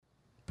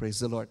Praise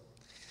the Lord.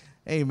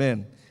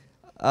 Amen.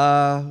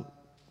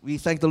 We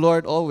thank the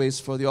Lord always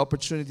for the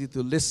opportunity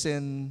to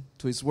listen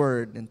to His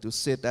Word and to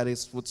sit at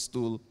His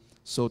footstool,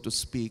 so to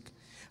speak.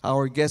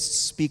 Our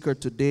guest speaker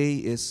today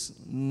is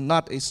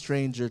not a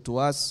stranger to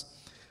us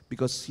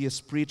because he has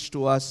preached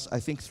to us,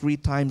 I think, 3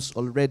 times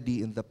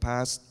already in the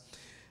past.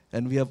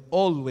 And we have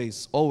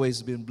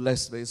always been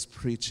blessed by his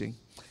preaching.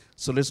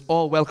 So let's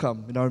all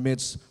welcome in our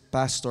midst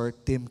Pastor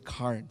Tim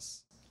Carnes.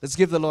 Let's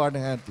give the Lord a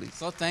hand, please.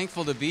 So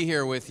thankful to be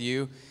here with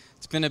you.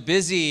 It's been a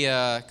busy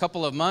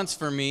couple of months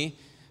for me.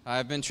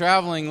 I've been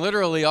traveling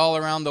literally all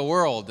around the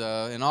world.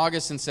 In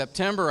August and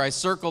September, I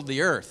circled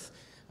the earth.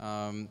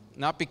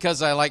 Not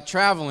because I like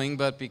traveling,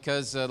 but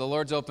because the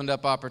Lord's opened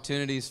up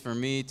opportunities for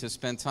me to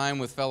spend time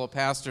with fellow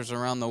pastors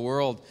around the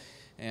world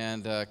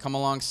and come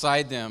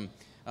alongside them.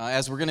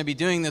 As we're going to be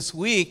doing this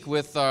week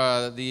with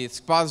the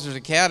Expositors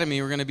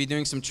Academy, we're going to be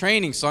doing some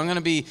training. So I'm going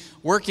to be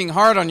working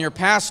hard on your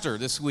pastor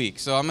this week.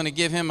 So I'm going to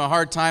give him a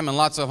hard time and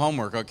lots of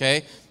homework,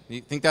 okay?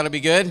 You think that'll be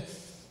good?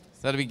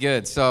 That'll be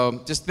good.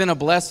 So just been a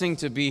blessing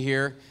to be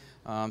here.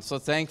 So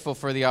thankful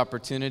for the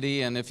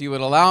opportunity. And if you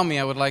would allow me,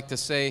 I would like to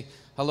say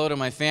hello to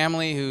my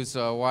family who's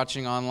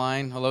watching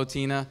online. Hello,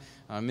 Tina.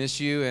 I miss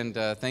you, and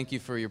thank you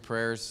for your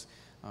prayers.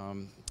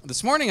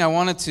 This morning I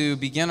wanted to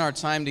begin our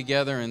time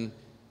together in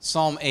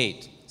Psalm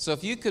 8. So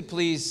if you could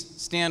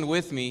please stand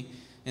with me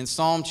in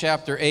Psalm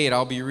chapter 8.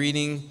 I'll be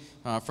reading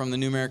from the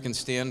New American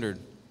Standard.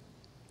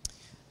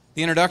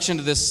 The introduction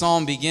to this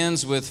psalm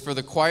begins with, for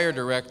the choir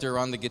director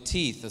on the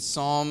Gittith, a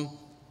psalm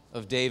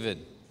of David.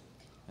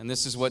 And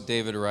this is what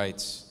David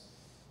writes.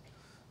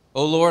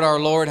 O Lord, our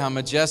Lord, how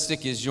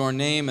majestic is your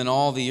name in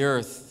all the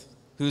earth,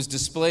 who's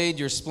displayed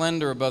your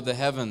splendor above the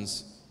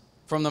heavens.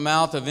 From the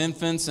mouth of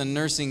infants and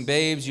nursing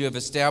babes you have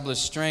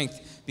established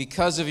strength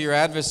because of your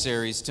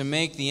adversaries, to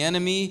make the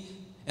enemy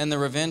and the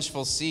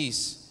revengeful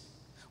cease.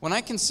 When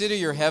I consider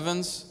your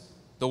heavens,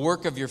 the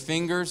work of your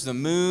fingers, the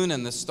moon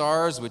and the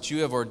stars which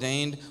you have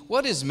ordained,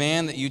 what is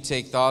man that you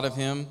take thought of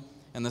him,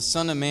 and the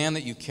son of man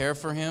that you care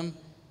for him?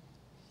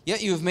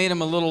 Yet you have made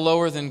him a little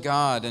lower than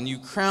God, and you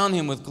crown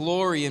him with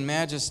glory and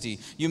majesty.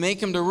 You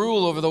make him to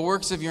rule over the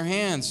works of your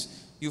hands.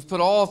 You've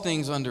put all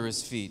things under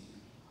his feet,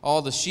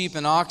 all the sheep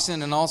and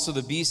oxen, and also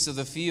the beasts of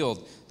the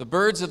field, the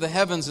birds of the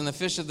heavens and the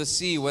fish of the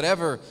sea,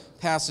 whatever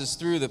passes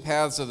through the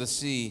paths of the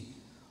sea.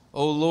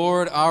 O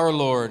Lord, our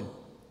Lord,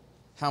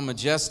 how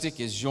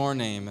majestic is your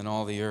name in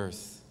all the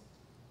earth.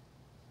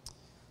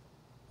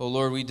 O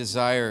Lord, we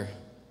desire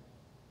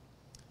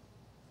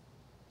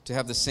to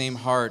have the same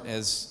heart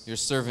as your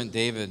servant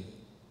David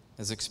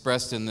has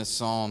expressed in this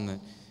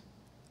psalm,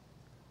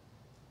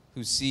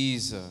 who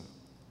sees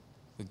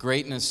the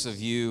greatness of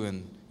you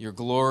and your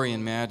glory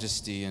and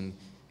majesty and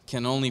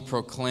can only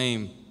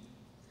proclaim,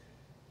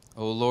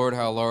 O Lord,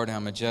 how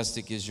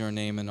majestic is your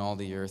name in all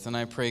the earth. And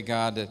I pray,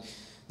 God, that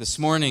this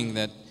morning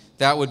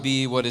that would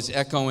be what is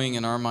echoing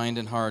in our mind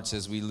and hearts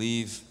as we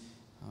leave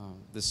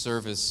the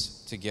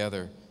service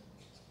together,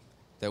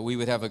 that we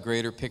would have a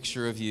greater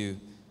picture of you,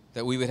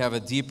 that we would have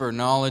a deeper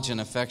knowledge and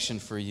affection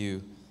for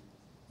you,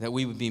 that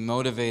we would be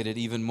motivated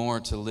even more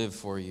to live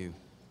for you.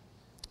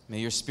 May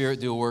your Spirit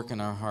do a work in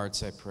our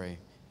hearts, I pray.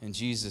 In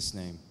Jesus'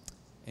 name,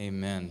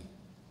 amen.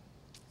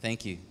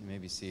 Thank you. You may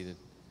be seated.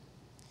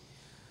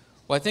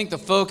 Well, I think the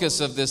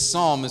focus of this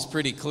psalm is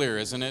pretty clear,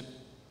 isn't it?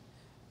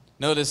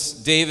 Notice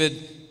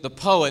David, the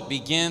poet,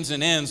 begins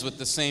and ends with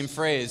the same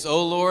phrase,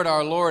 O Lord,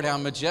 our Lord, how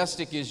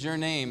majestic is your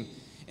name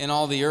in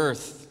all the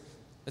earth.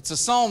 It's a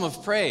psalm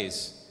of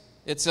praise.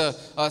 It's a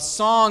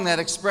song that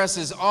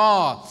expresses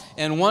awe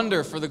and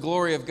wonder for the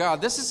glory of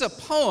God. This is a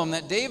poem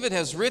that David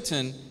has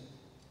written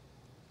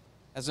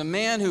as a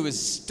man who is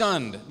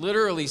stunned,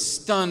 literally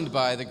stunned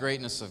by the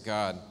greatness of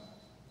God.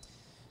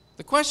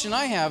 The question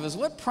I have is,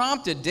 what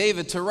prompted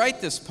David to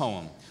write this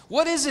poem?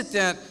 What is it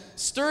that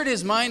stirred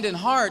his mind and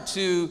heart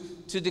to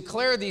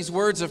declare these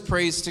words of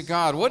praise to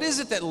God? What is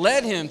it that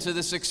led him to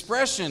this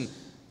expression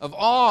of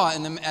awe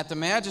at the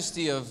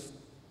majesty of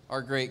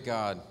our great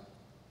God?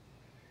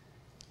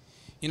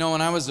 You know,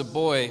 when I was a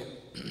boy,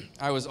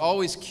 I was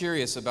always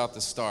curious about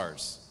the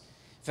stars.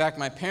 In fact,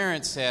 my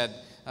parents had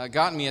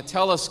gotten me a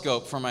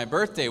telescope for my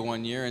birthday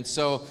one year, and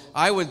so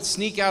I would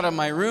sneak out of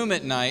my room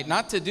at night,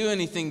 not to do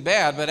anything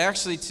bad, but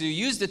actually to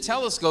use the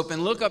telescope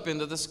and look up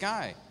into the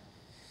sky.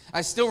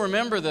 I still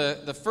remember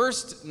the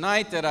first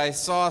night that I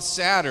saw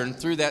Saturn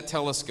through that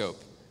telescope.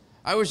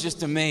 I was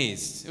just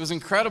amazed. It was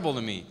incredible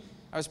to me.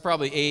 I was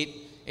probably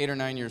 8 or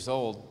 9 years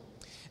old.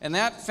 And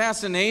that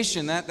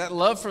fascination, that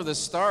love for the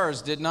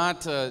stars did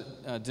not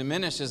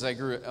diminish as I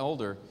grew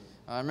older.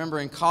 I remember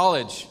in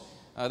college,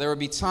 there would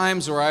be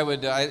times where I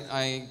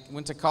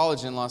went to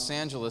college in Los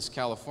Angeles,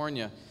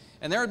 California,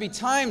 and there would be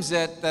times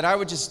that I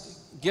would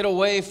just get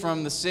away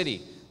from the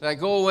city, that I'd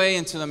go away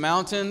into the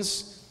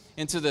mountains,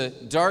 into the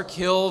dark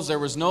hills. There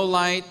was no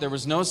light, there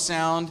was no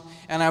sound,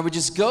 and I would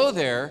just go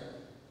there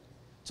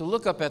to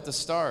look up at the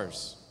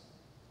stars.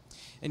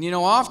 And you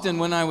know, often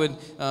when I would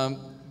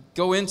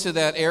go into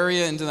that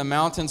area, into the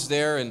mountains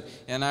there,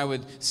 and I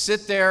would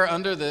sit there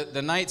under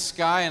the night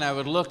sky and I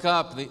would look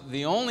up,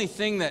 the only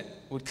thing that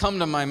would come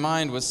to my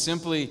mind was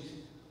simply,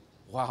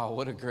 wow,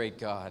 what a great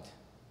God.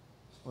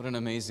 What an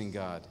amazing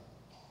God.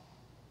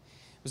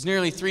 It was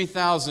nearly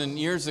 3,000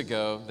 years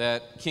ago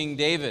that King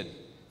David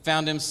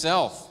found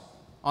himself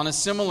on a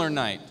similar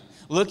night,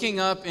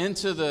 looking up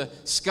into the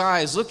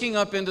skies, looking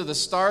up into the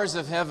stars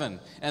of heaven.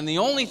 And the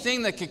only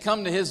thing that could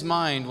come to his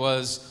mind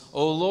was,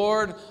 O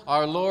Lord,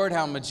 our Lord,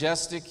 how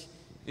majestic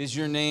is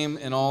your name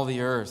in all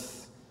the earth.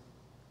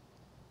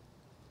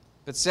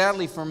 But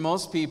sadly, for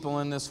most people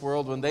in this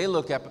world, when they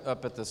look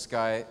up at the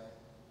sky,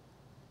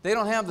 they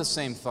don't have the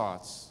same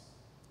thoughts.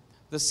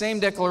 The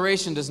same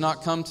declaration does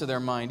not come to their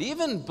mind.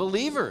 Even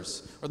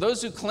believers, or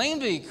those who claim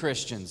to be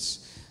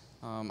Christians.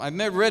 I've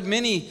read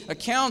many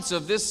accounts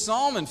of this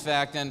psalm, in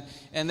fact, and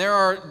there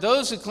are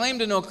those who claim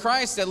to know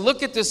Christ that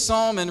look at this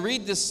psalm and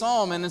read this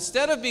psalm, and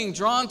instead of being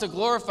drawn to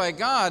glorify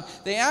God,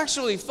 they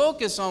actually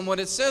focus on what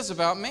it says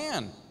about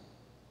man.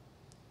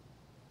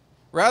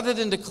 Rather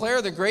than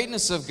declare the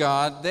greatness of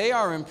God, they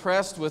are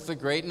impressed with the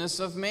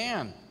greatness of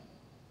man.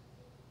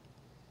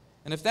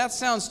 And if that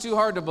sounds too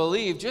hard to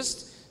believe,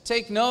 just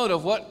take note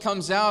of what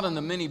comes out in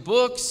the many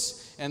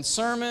books and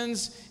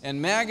sermons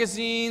and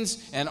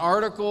magazines and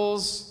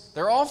articles.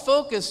 They're all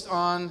focused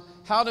on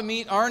how to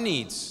meet our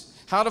needs,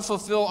 how to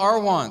fulfill our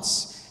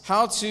wants,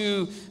 how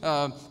to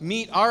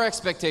meet our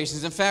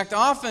expectations. In fact,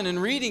 often in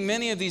reading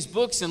many of these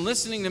books and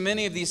listening to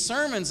many of these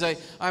sermons,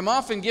 I'm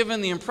often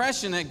given the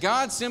impression that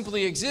God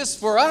simply exists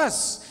for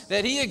us,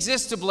 that He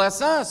exists to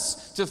bless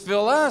us, to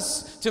fill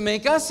us, to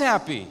make us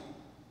happy.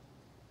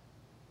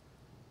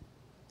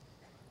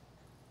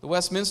 The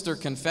Westminster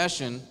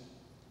Confession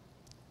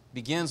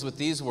begins with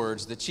these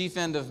words: the chief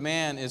end of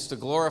man is to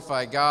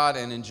glorify God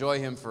and enjoy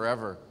Him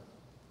forever.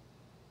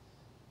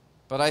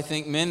 But I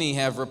think many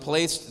have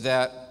replaced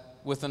that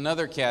with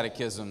another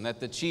catechism, that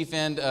the chief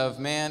end of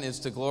man is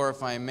to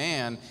glorify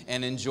man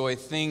and enjoy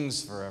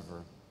things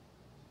forever.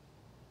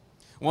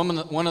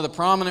 One of the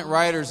prominent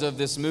writers of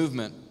this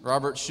movement,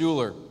 Robert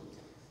Schuller,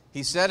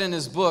 he said in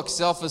his book,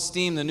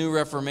 Self-Esteem, the New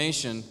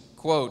Reformation,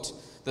 quote,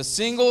 "The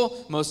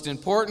single most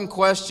important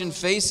question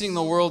facing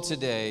the world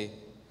today,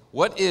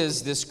 what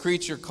is this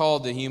creature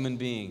called the human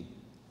being?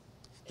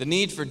 The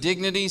need for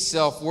dignity,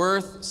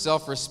 self-worth,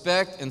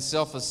 self-respect, and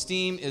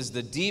self-esteem is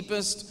the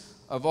deepest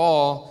of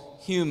all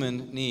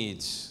human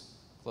needs."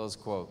 Close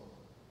quote.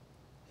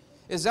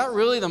 Is that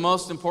really the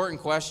most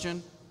important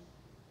question?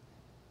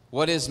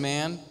 What is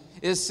man?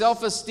 Is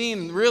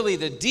self-esteem really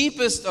the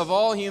deepest of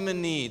all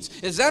human needs?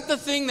 Is that the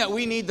thing that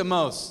we need the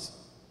most?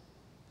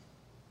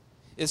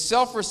 Is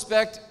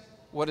self-respect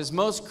what is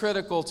most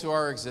critical to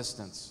our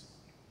existence?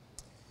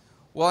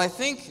 Well, I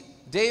think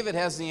David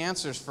has the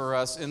answers for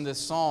us in this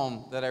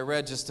psalm that I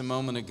read just a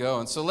moment ago.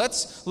 And so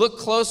let's look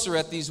closer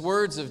at these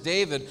words of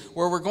David,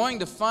 where we're going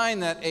to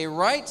find that a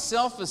right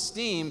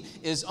self-esteem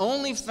is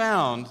only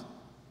found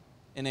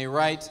in a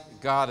right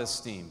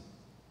God-esteem.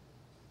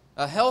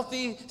 A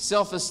healthy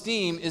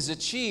self-esteem is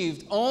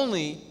achieved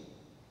only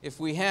if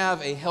we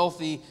have a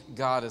healthy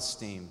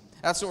God-esteem.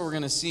 That's what we're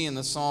going to see in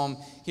the psalm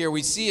here.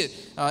 We see it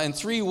in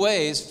three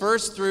ways.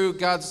 First, through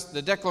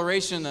the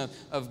declaration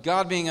of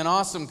God being an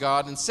awesome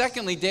God. And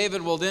secondly,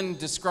 David will then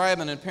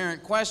describe an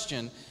apparent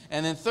question.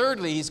 And then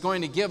thirdly, he's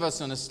going to give us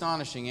an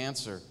astonishing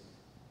answer.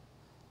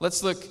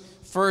 Let's look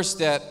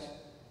first at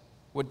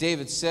what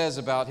David says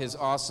about his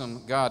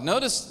awesome God.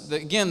 Notice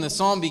that, again, the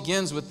psalm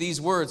begins with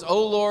these words: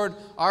 O Lord,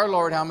 our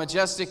Lord, how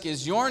majestic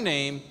is your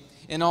name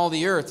in all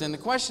the earth. And the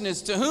question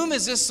is, to whom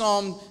is this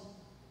psalm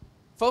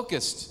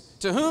focused?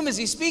 To whom is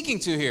he speaking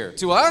to here?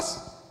 To us?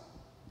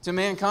 To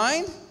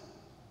mankind?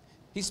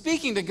 He's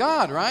speaking to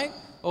God, right?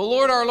 O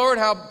Lord, our Lord,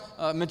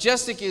 how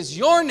majestic is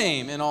your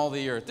name in all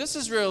the earth. This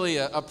is really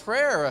a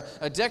prayer,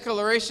 a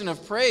declaration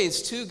of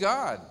praise to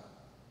God.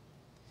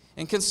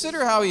 And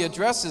consider how he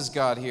addresses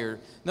God here.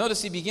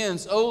 Notice he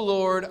begins, O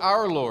Lord,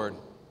 our Lord.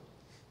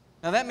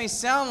 Now that may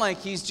sound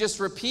like he's just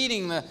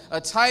repeating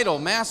a title,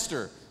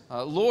 Master,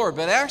 Lord,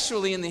 but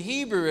actually in the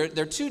Hebrew,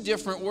 they're two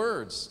different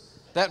words.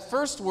 That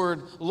first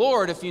word,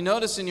 Lord, if you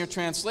notice in your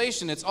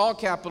translation, it's all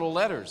capital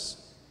letters.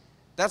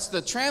 That's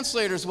the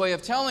translator's way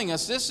of telling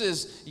us this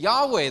is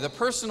Yahweh, the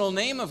personal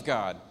name of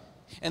God.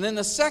 And then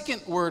the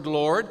second word,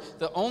 Lord,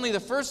 only the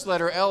first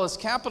letter, L, is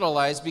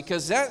capitalized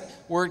because that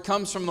word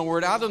comes from the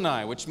word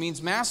Adonai, which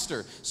means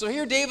master. So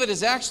here David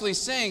is actually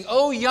saying,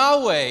 O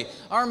Yahweh,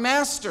 our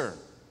master.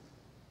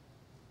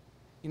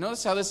 You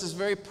notice how this is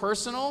very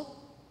personal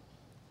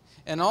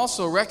and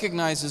also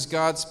recognizes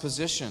God's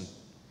position.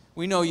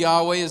 We know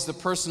Yahweh is the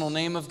personal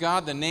name of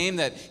God, the name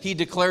that he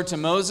declared to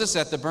Moses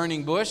at the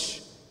burning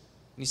bush.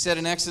 He said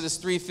in Exodus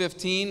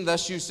 3:15,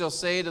 "Thus you shall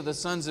say to the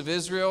sons of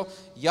Israel,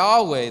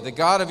 Yahweh, the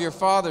God of your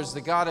fathers,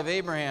 the God of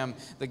Abraham,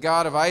 the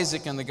God of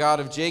Isaac, and the God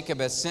of Jacob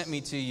has sent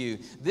me to you.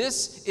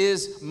 This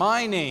is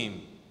my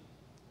name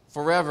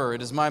forever.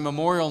 It is my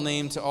memorial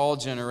name to all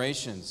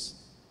generations."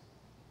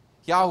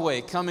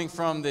 Yahweh, coming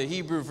from the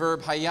Hebrew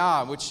verb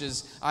hayah, which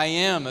is I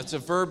am. It's a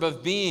verb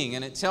of being,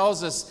 and it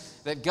tells us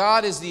that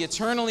God is the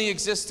eternally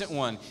existent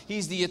one.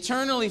 He's the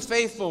eternally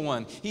faithful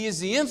one. He is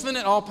the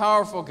infinite,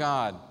 all-powerful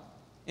God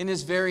in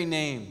his very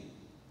name.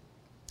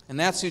 And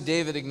that's who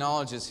David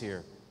acknowledges here.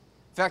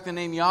 In fact, the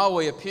name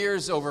Yahweh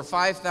appears over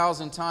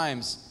 5,000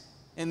 times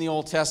in the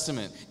Old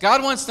Testament.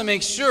 God wants to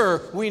make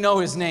sure we know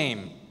his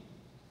name.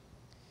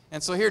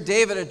 And so here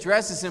David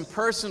addresses him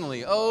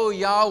personally. Oh,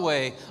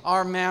 Yahweh,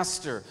 our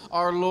Master,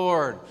 our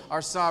Lord,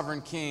 our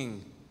Sovereign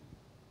King.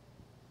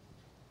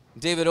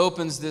 David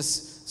opens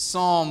this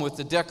psalm with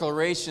the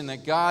declaration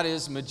that God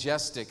is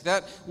majestic.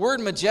 That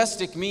word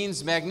majestic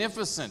means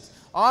magnificent,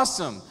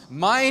 awesome,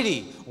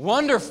 mighty,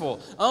 wonderful,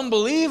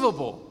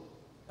 unbelievable,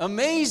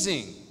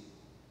 amazing.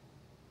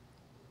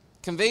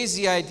 Conveys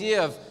the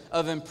idea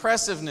of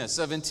impressiveness,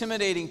 of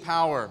intimidating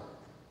power.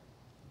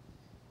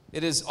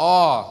 It is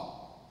awe.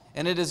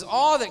 And it is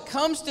awe that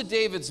comes to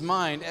David's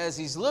mind as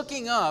he's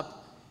looking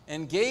up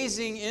and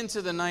gazing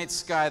into the night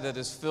sky that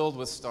is filled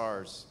with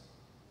stars.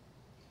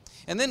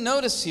 And then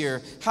notice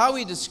here how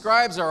he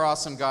describes our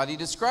awesome God. He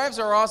describes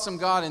our awesome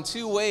God in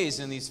two ways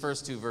in these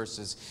first two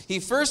verses. He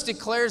first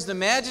declares the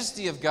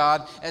majesty of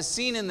God as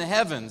seen in the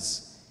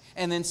heavens.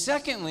 And then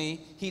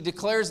secondly, he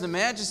declares the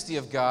majesty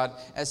of God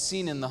as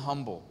seen in the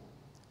humble.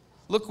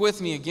 Look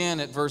with me again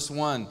at verse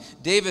 1.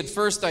 David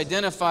first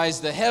identifies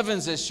the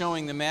heavens as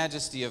showing the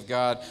majesty of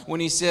God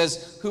when he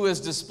says, who has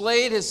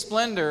displayed his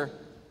splendor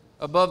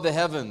above the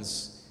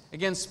heavens.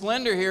 Again,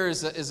 splendor here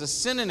is a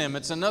synonym.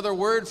 It's another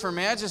word for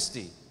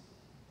majesty.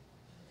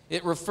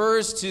 It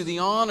refers to the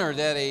honor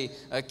that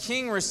a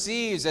king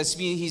receives as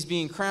he's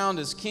being crowned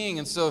as king.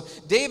 And so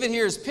David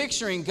here is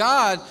picturing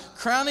God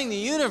crowning the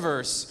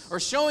universe, or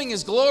showing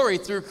his glory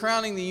through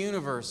crowning the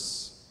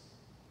universe.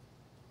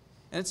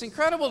 And it's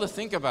incredible to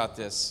think about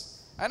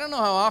this. I don't know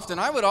how often.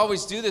 I would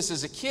always do this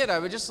as a kid. I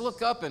would just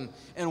look up and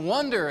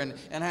wonder, and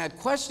I had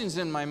questions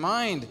in my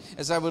mind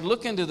as I would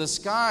look into the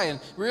sky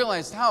and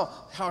realize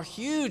how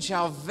huge,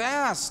 how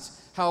vast,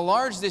 how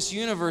large this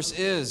universe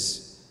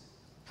is.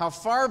 How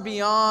far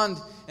beyond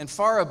and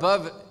far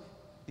above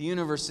the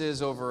universe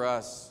is over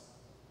us.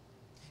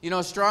 You know,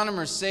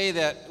 astronomers say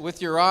that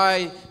with your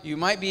eye, you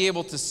might be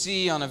able to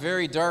see on a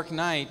very dark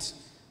night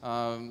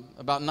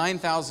about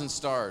 9,000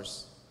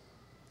 stars.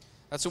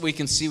 That's what we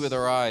can see with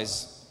our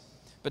eyes.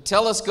 But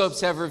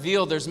telescopes have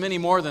revealed there's many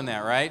more than that,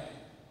 right?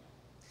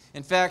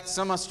 In fact,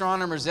 some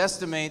astronomers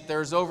estimate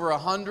there's over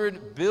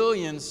 100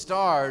 billion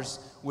stars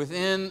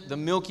within the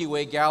Milky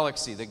Way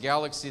galaxy, the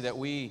galaxy that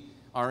we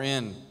are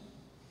in.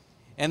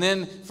 And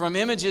then from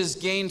images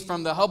gained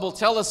from the Hubble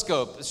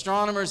telescope,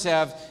 astronomers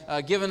have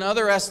given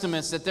other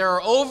estimates that there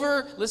are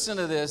over, listen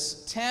to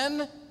this,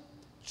 10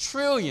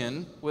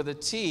 trillion, with a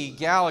T,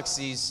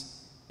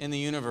 galaxies in the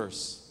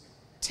universe.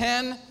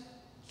 10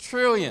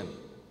 trillion.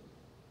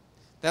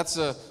 That's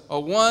a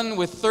 1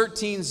 with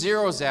 13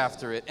 zeros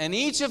after it. And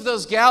each of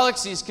those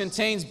galaxies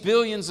contains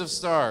billions of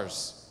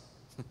stars.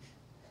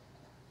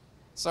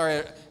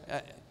 Sorry,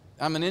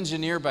 I'm an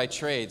engineer by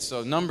trade,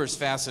 so numbers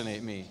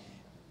fascinate me.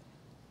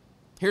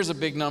 Here's a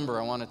big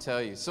number I want to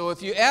tell you. So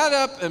if you add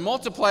up and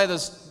multiply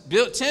those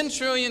 10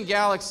 trillion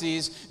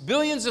galaxies,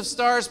 billions of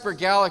stars per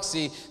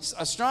galaxy,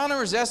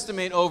 astronomers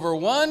estimate over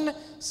 1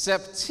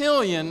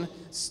 septillion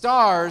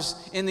stars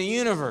in the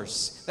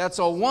universe. That's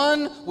a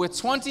 1 with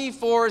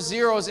 24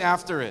 zeros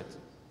after it.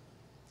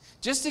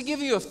 Just to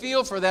give you a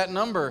feel for that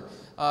number,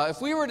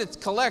 if we were to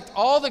collect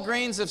all the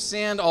grains of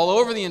sand all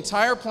over the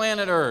entire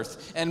planet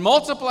Earth and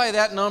multiply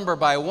that number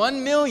by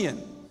 1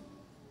 million,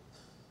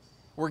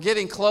 we're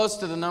getting close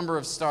to the number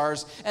of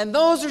stars. And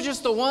those are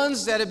just the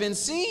ones that have been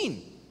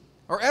seen,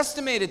 or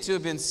estimated to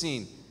have been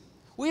seen.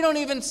 We don't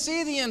even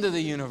see the end of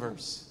the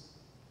universe.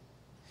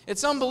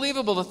 It's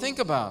unbelievable to think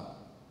about.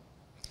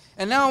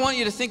 And now I want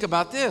you to think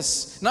about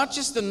this. Not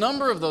just the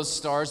number of those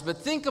stars, but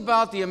think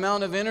about the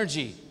amount of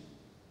energy.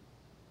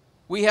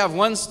 We have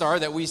one star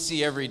that we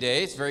see every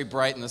day. It's very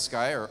bright in the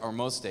sky, or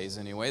most days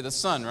anyway, the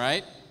sun,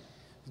 right?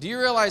 Do you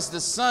realize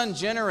the sun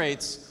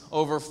generates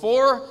over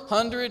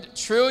 400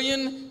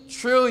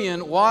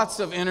 trillion watts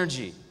of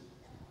energy?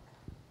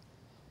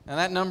 Now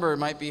that number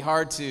might be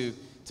hard to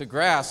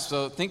grasp,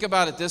 so think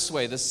about it this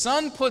way. The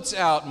sun puts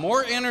out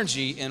more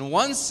energy in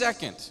 1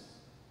 second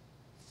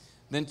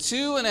than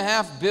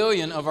 2.5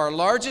 billion of our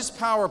largest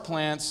power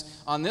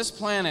plants on this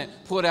planet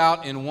put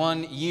out in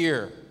 1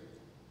 year.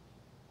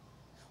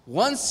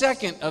 1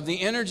 second of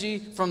the energy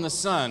from the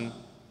sun,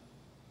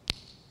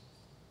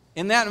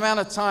 in that amount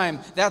of time,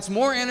 that's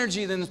more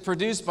energy than is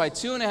produced by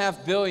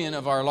 2.5 billion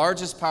of our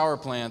largest power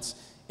plants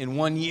in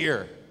 1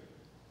 year.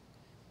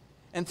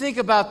 And think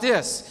about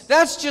this.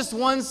 That's just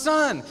one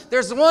sun.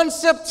 There's 1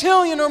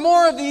 septillion or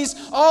more of these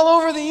all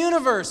over the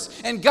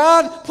universe. And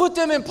God put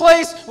them in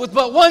place with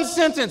but one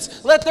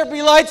sentence. Let there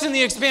be lights in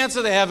the expanse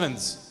of the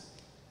heavens.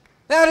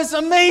 That is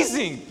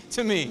amazing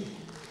to me.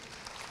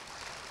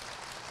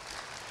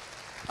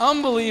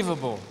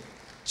 Unbelievable.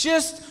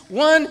 Just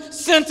one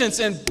sentence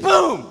and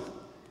boom.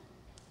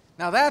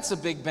 Now that's a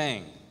big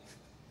bang.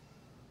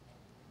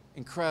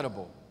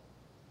 Incredible.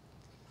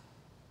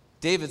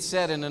 David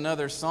said in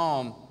another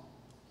psalm,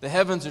 the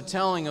heavens are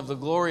telling of the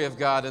glory of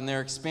God, and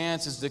their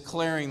expanse is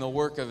declaring the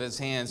work of his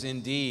hands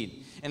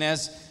indeed. And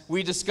as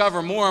we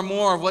discover more and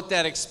more of what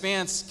that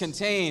expanse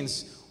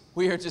contains,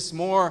 We are just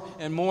more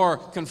and more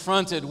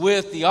confronted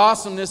with the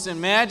awesomeness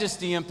and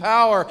majesty and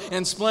power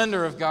and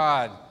splendor of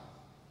God.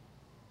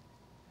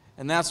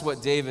 And that's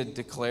what David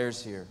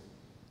declares here.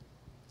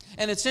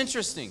 And it's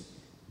interesting.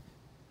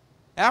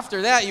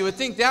 After that, you would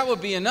think that would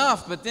be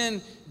enough, but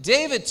then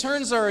David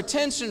turns our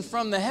attention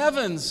from the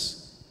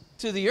heavens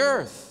to the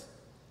earth.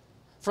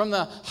 From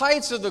the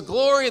heights of the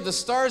glory of the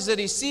stars that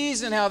he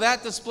sees and how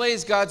that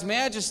displays God's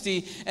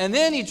majesty. And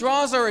then he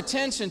draws our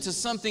attention to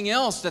something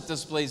else that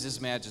displays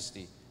his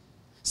majesty.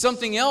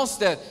 Something else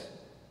that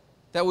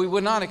we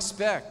would not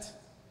expect.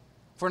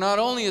 For not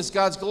only is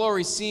God's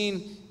glory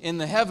seen in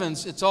the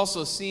heavens, it's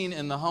also seen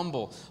in the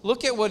humble.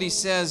 Look at what he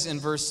says in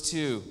verse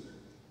 2.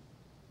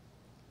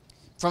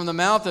 From the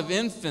mouth of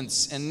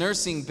infants and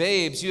nursing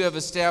babes, you have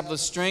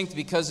established strength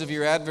because of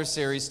your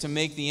adversaries to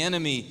make the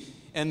enemy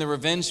and the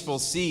revengeful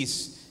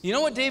cease. You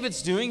know what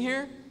David's doing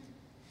here?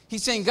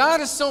 He's saying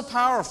God is so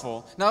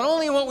powerful, not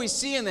only in what we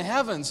see in the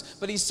heavens,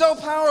 but he's so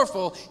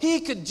powerful,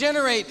 he could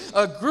generate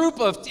a group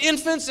of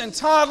infants and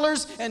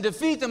toddlers and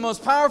defeat the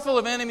most powerful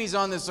of enemies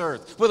on this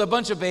earth with a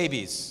bunch of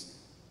babies.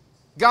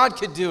 God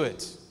could do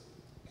it.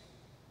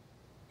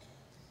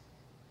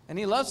 And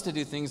he loves to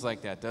do things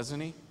like that, doesn't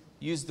he?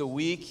 Use the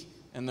weak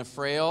and the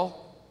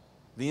frail,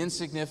 the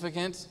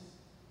insignificant,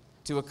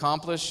 to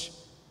accomplish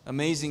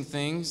amazing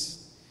things.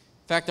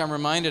 In fact, I'm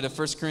reminded of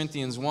 1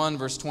 Corinthians 1,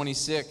 verse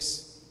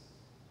 26.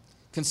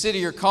 Consider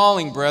your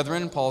calling,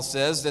 brethren, Paul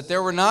says, that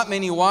there were not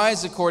many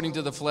wise according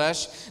to the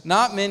flesh,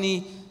 not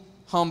many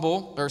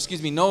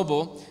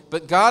noble,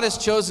 but God has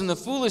chosen the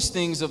foolish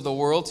things of the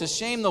world to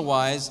shame the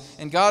wise,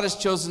 and God has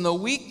chosen the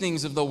weak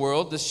things of the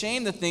world to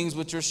shame the things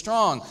which are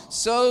strong,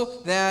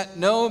 so that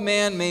no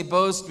man may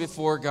boast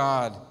before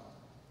God.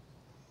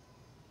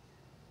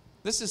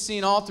 This is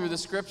seen all through the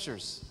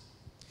Scriptures.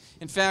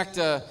 In fact,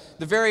 the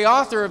very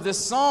author of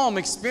this psalm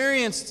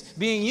experienced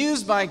being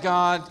used by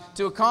God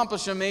to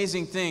accomplish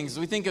amazing things.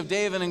 We think of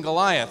David and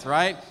Goliath,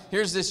 right?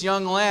 Here's this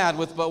young lad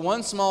with but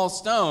one small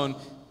stone.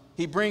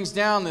 He brings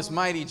down this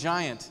mighty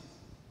giant.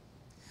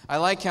 I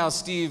like how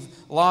Steve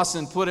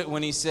Lawson put it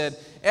when he said,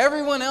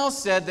 everyone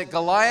else said that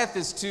Goliath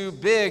is too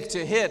big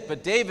to hit,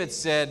 but David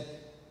said,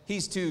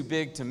 he's too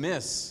big to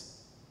miss.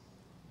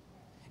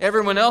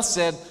 Everyone else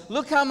said,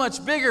 look how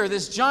much bigger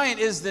this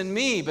giant is than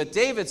me. But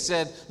David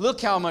said,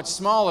 look how much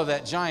smaller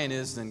that giant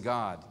is than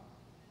God.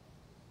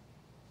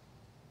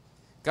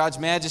 God's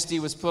majesty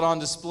was put on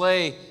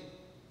display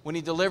when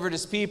he delivered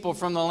his people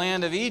from the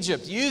land of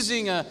Egypt,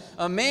 using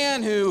a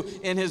man who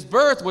in his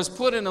birth was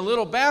put in a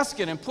little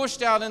basket and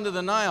pushed out into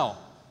the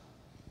Nile.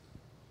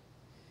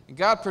 And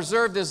God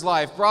preserved his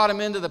life, brought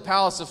him into the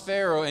palace of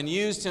Pharaoh, and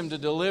used him to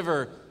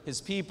deliver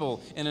his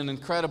people in an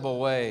incredible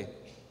way.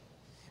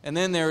 And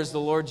then there is the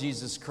Lord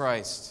Jesus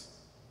Christ,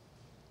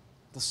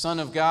 the Son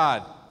of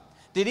God.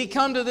 Did he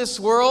come to this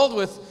world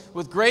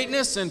with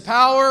greatness and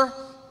power?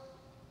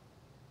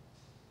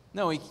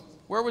 No,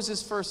 where was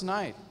his first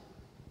night?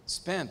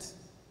 Spent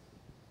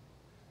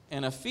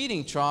in a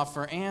feeding trough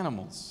for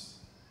animals.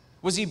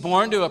 Was he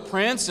born to a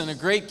prince and a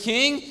great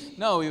king?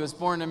 No, he was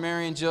born to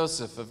Mary and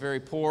Joseph, a very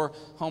poor,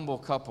 humble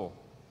couple.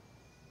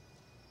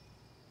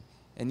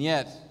 And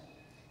yet,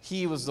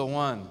 he was the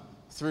one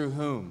through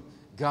whom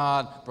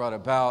God brought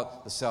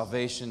about the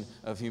salvation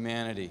of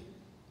humanity.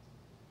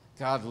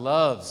 God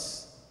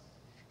loves.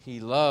 He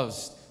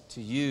loves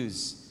to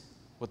use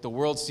what the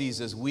world sees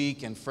as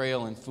weak and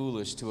frail and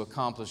foolish to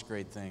accomplish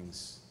great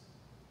things.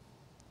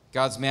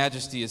 God's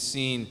majesty is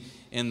seen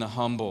in the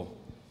humble.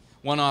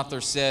 One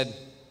author said,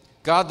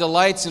 God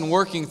delights in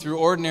working through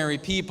ordinary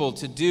people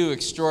to do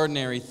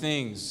extraordinary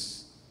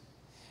things.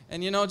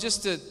 And you know,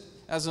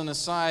 as an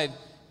aside,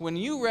 when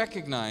you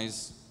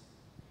recognize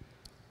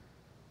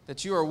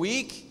that you are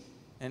weak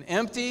and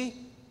empty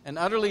and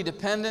utterly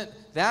dependent,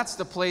 that's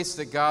the place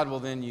that God will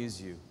then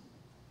use you.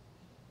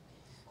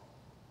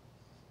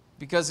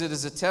 Because it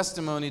is a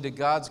testimony to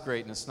God's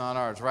greatness, not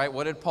ours, right?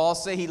 What did Paul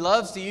say? He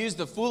loves to use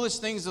the foolish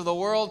things of the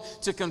world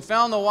to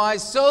confound the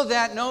wise so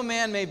that no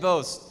man may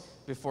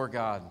boast before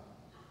God.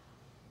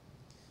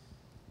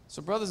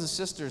 So brothers and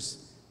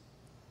sisters,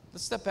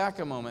 let's step back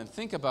a moment and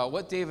think about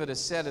what David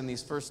has said in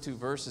these first two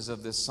verses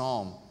of this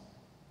psalm.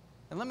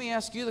 And let me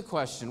ask you the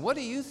question, what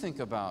do you think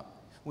about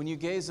when you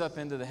gaze up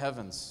into the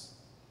heavens?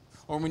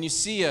 Or when you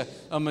see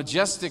a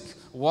majestic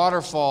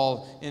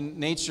waterfall in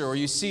nature, or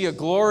you see a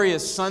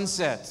glorious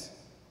sunset?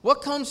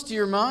 What comes to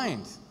your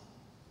mind?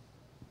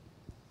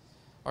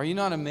 Are you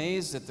not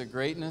amazed at the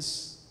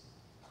greatness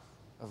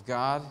of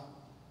God?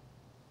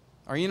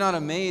 Are you not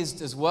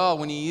amazed as well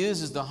when he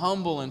uses the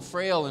humble and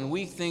frail and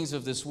weak things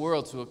of this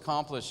world to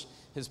accomplish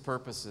his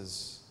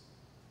purposes?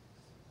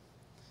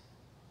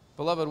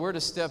 Beloved, we're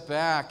to step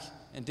back,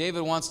 and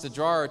David wants to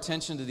draw our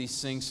attention to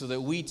these things so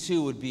that we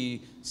too would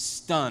be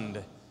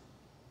stunned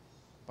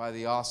by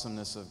the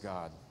awesomeness of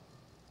God.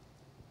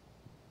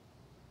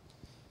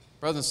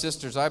 Brothers and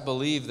sisters, I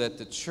believe that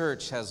the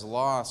church has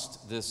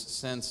lost this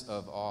sense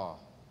of awe.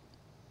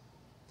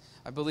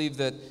 I believe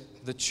that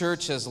the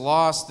church has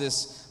lost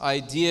this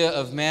idea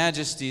of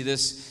majesty,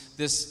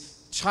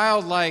 this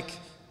childlike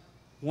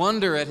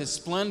wonder at His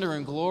splendor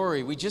and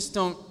glory. We just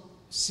don't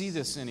see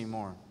this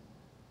anymore.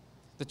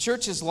 The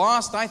church has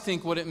lost, I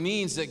think, what it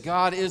means that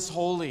God is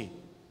holy,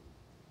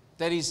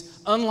 that He's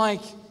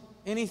unlike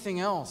anything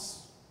else.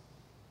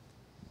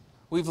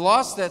 We've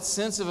lost that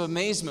sense of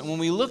amazement. When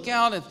we look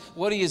out at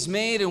what He has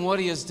made and what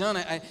He has done,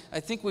 I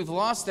think we've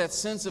lost that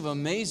sense of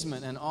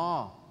amazement and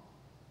awe.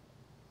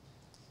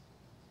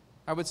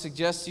 I would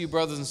suggest to you,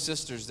 brothers and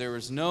sisters, there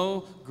is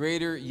no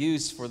greater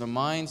use for the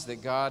minds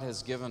that God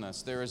has given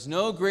us. There is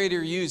no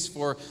greater use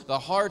for the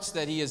hearts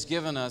that He has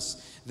given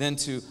us than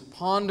to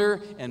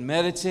ponder and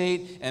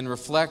meditate and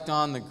reflect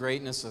on the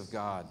greatness of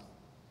God.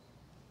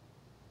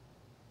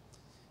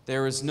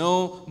 There is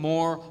no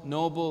more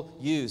noble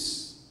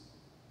use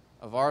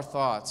of our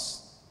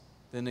thoughts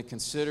than to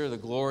consider the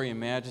glory and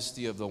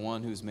majesty of the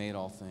one who's made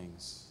all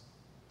things.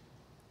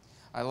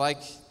 I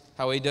like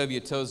how A.W.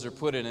 Tozer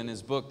put it in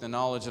his book, The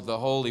Knowledge of the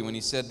Holy, when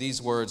he said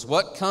these words: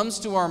 "What comes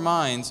to our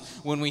minds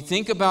when we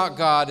think about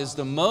God is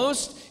the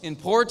most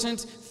important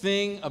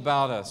thing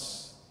about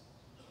us.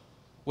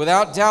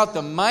 Without doubt,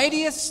 the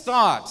mightiest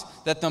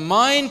thought that the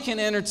mind can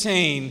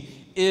entertain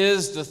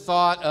is the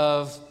thought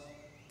of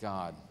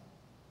God."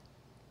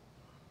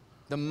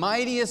 The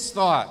mightiest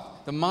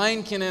thought the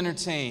mind can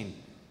entertain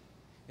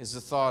is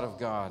the thought of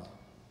God.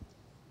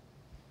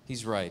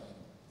 He's right.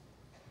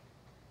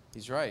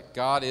 He's right.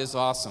 God is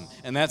awesome.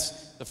 And that's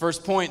the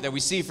first point that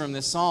we see from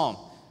this psalm.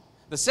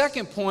 The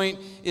second point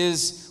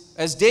is,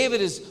 as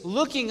David is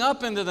looking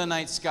up into the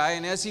night sky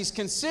and as he's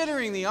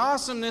considering the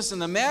awesomeness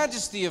and the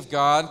majesty of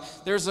God,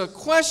 there's a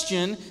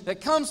question that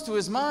comes to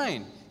his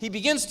mind. He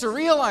begins to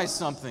realize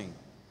something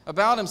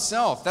about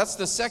himself. That's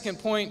the second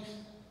point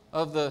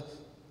of the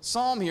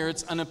psalm here.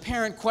 It's an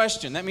apparent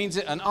question. That means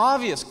an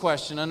obvious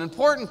question, an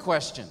important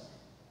question.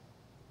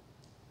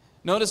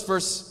 Notice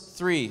verse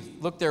 3.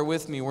 Look there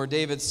with me where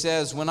David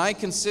says, "When I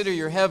consider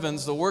your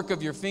heavens, the work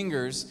of your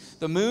fingers,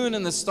 the moon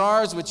and the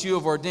stars which you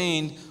have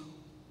ordained,"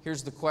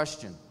 here's the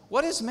question: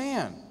 "What is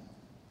man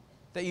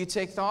that you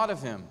take thought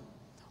of him,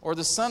 or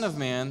the son of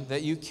man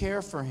that you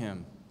care for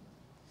him?"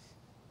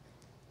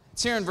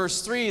 It's here in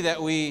verse 3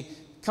 that we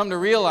come to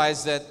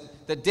realize that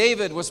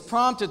David was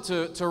prompted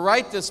to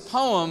write this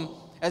poem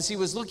as he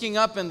was looking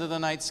up into the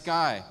night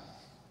sky.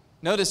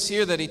 Notice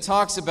here that he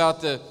talks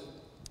about the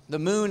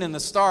moon and the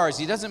stars.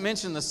 He doesn't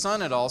mention the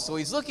sun at all, so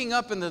he's looking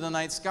up into the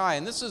night sky.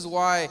 And this is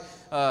why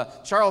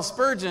Charles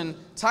Spurgeon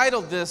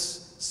titled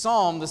this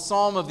psalm the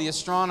Psalm of the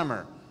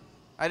Astronomer.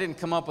 I didn't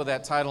come up with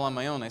that title on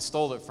my own. I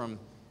stole it from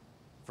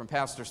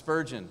Pastor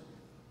Spurgeon.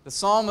 The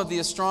Psalm of the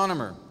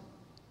Astronomer.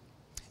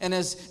 And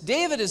as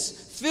David is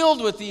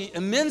filled with the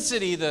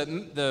immensity,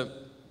 the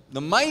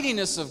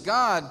mightiness of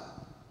God,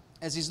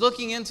 as he's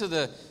looking into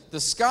the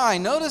sky,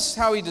 notice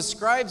how he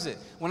describes it.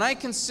 "When I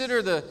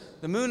consider the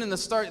moon and the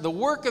stars, the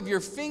work of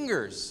your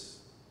fingers."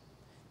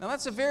 Now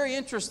that's a very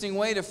interesting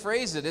way to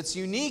phrase it. It's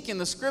unique in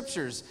the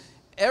Scriptures.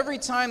 Every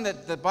time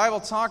that the Bible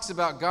talks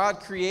about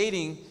God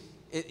creating,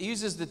 it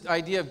uses the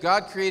idea of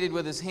God created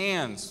with His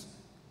hands.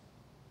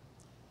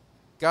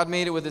 God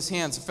made it with His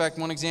hands. In fact,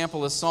 one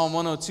example is Psalm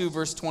 102,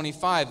 verse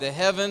 25. "The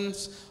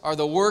heavens are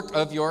the work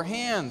of your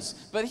hands."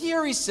 But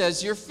here he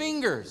says, "your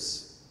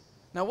fingers."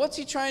 Now, what's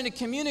he trying to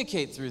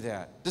communicate through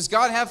that? Does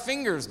God have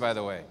fingers, by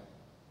the way?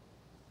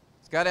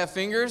 Does God have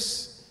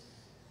fingers?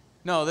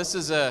 No, this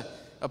is a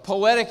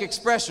poetic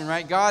expression,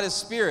 right? God is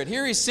spirit.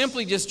 Here he's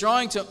simply just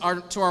drawing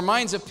to our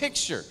minds a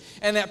picture.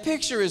 And that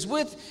picture is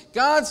with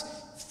God's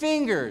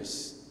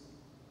fingers.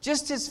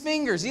 Just His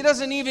fingers. He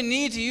doesn't even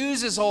need to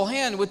use His whole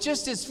hand. With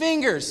just His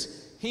fingers,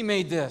 He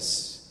made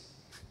this.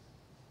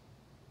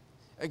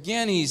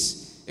 Again,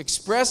 he's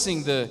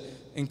expressing the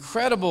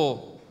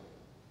incredible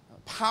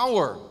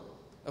power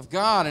of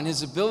God and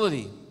His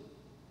ability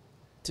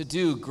to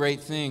do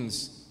great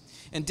things.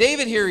 And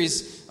David here,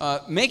 he's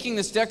making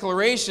this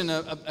declaration,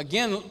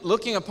 again,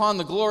 looking upon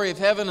the glory of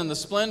heaven and the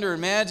splendor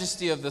and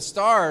majesty of the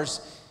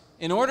stars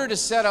in order to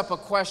set up a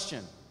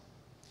question.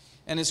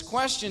 And his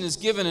question is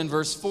given in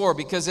verse 4,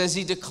 because as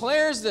he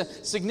declares the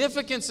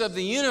significance of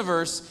the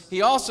universe,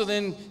 he also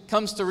then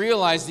comes to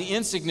realize the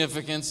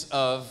insignificance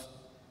of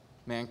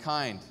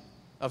mankind,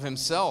 of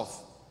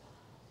himself.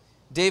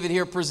 David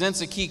here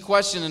presents a key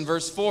question in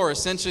verse 4.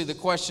 Essentially, the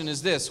question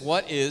is this: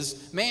 what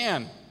is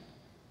man?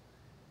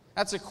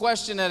 That's a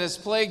question that has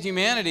plagued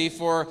humanity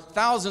for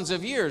thousands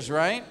of years,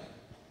 right?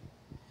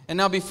 And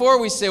now before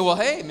we say, well,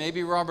 hey,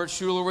 maybe Robert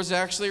Schuller was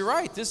actually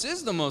right. This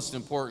is the most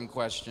important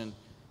question.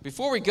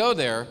 Before we go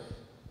there,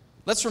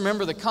 let's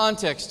remember the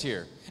context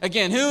here.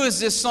 Again, who is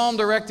this psalm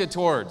directed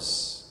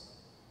towards?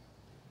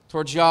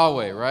 Towards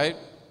Yahweh, right?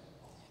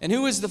 And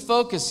who is the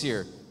focus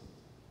here?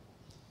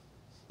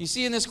 You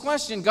see, in this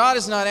question, God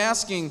is not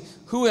asking,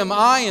 who am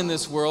I in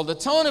this world? The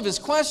tone of his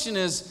question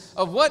is,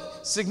 of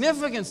what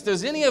significance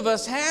does any of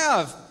us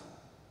have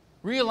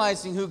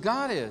realizing who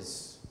God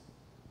is?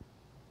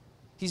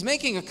 He's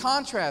making a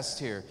contrast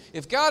here.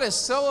 If God is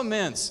so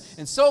immense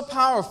and so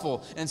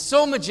powerful and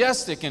so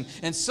majestic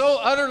and so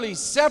utterly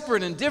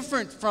separate and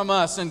different from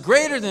us and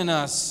greater than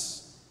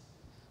us,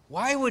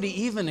 Why would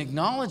he even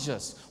acknowledge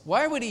us?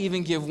 Why would he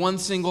even give one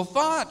single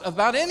thought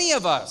about any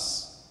of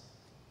us?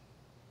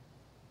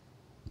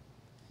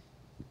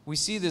 We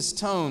see this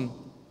tone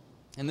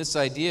and this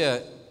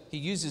idea. He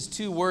uses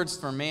two words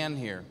for man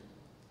here.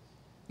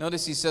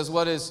 Notice he says,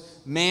 what is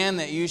man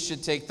that you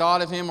should take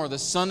thought of him, or the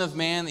son of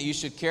man that you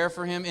should care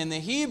for him? In the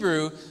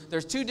Hebrew,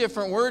 there's two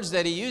different words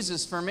that he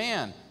uses for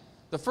man.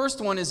 The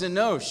first one is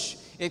enosh.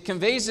 It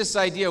conveys this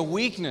idea of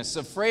weakness,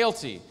 of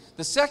frailty.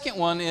 The second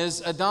one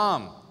is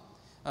Adam.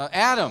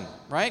 Adam,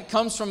 right,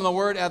 comes from the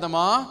word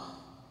Adamah,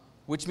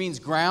 which means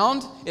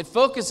ground. It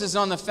focuses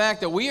on the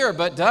fact that we are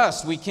but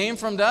dust. We came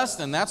from dust,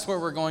 and that's where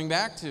we're going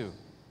back to.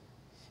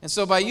 And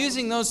so by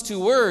using those two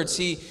words,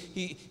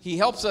 he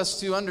helps us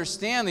to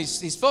understand.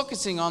 He's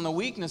focusing on the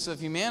weakness of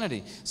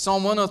humanity.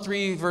 Psalm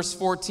 103, verse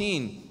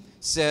 14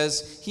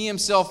 says, He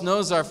himself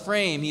knows our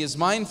frame. He is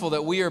mindful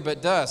that we are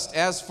but dust.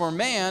 As for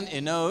man,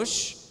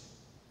 Enosh,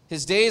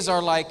 his days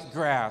are like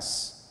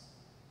grass.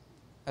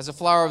 As a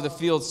flower of the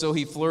field, so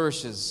he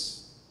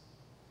flourishes.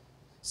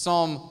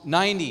 Psalm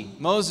 90,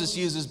 Moses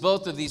uses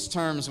both of these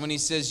terms when he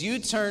says, You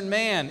turn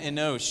man,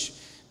 Enosh,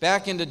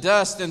 back into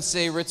dust and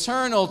say,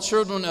 Return, O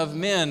children of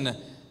men,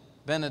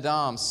 Ben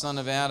Adam, son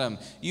of Adam.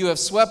 You have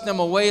swept them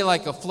away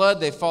like a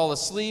flood. They fall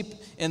asleep.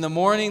 In the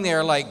morning they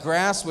are like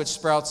grass which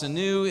sprouts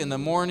anew. In the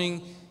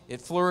morning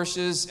it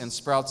flourishes and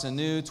sprouts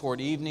anew. Toward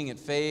evening it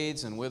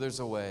fades and withers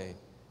away.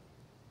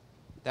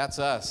 That's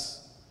us.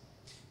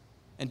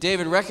 And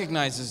David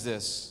recognizes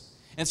this.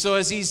 And so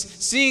as he's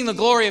seeing the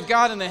glory of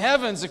God in the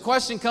heavens, the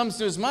question comes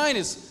to his mind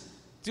is,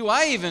 do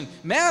I even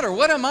matter?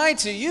 What am I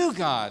to you,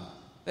 God,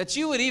 that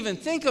you would even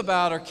think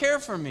about or care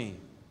for me?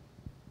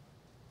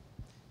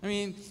 I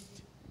mean,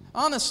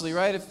 honestly,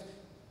 right, if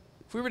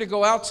we were to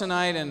go out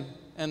tonight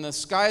and the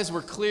skies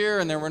were clear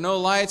and there were no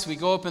lights, we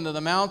go up into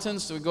the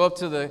mountains, so we go up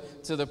to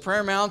the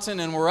prayer mountain,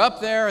 and we're up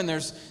there and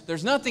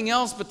there's nothing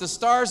else but the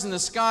stars in the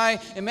sky.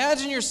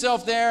 Imagine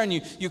yourself there, and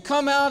you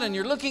come out and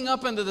you're looking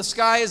up into the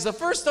sky. Is the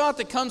first thought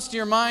that comes to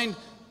your mind,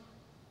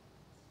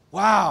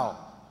 wow,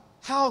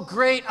 how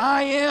great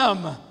I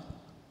am.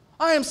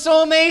 I am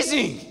so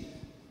amazing.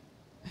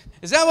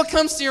 Is that what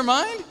comes to your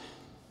mind?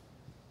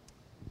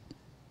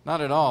 Not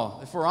at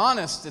all. If we're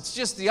honest, it's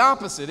just the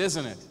opposite,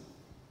 isn't it?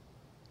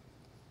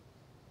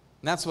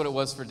 And that's what it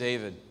was for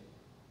David.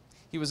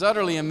 He was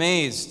utterly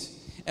amazed.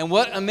 And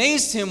what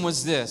amazed him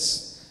was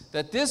this,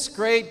 that this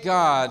great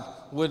God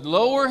would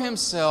lower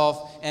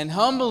himself and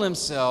humble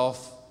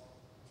himself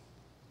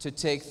to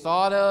take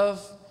thought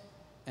of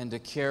and to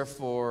care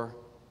for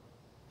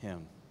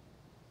him.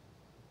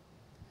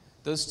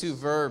 Those two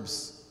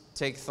verbs,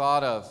 take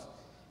thought of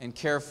and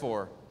care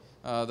for.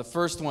 The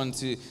first one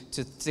to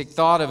take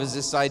thought of is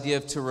this idea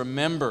of to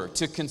remember,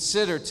 to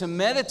consider, to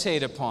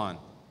meditate upon.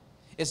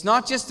 It's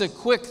not just a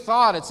quick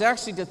thought, it's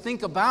actually to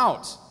think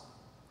about.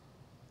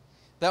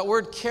 That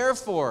word care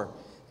for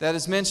that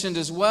is mentioned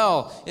as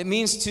well, it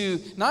means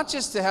to not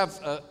just to have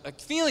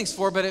feelings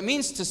for, but it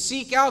means to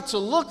seek out, to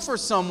look for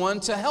someone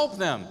to help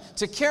them,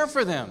 to care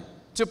for them,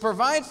 to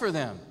provide for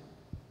them.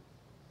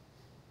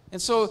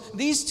 And so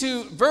these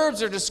two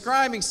verbs are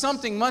describing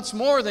something much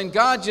more than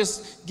God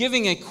just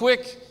giving a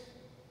quick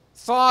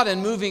thought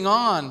and moving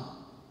on.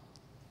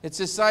 It's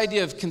this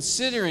idea of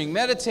considering,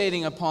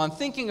 meditating upon,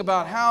 thinking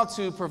about how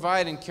to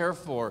provide and care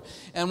for.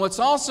 And what's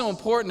also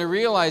important to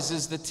realize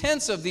is the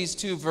tense of these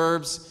two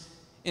verbs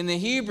in the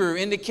Hebrew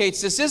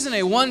indicates this isn't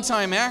a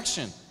one-time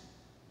action.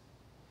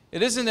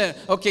 It isn't that,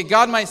 okay,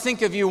 God might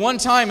think of you one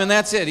time and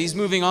that's it. He's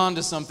moving on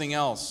to something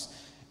else.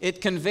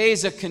 It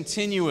conveys a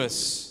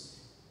continuous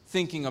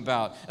thinking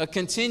about, a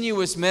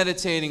continuous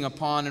meditating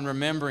upon and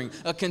remembering,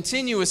 a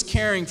continuous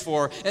caring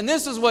for. And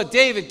this is what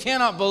David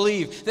cannot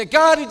believe, that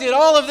God who did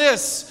all of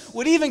this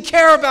would even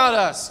care about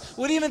us,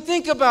 would even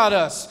think about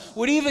us,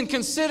 would even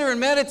consider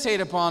and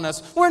meditate upon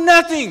us. We're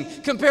nothing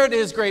compared to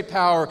his great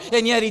power,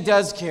 and yet he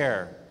does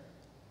care.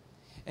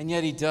 And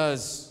yet he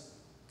does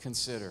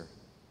consider.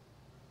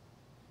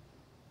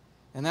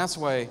 And that's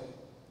why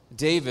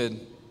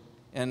David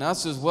and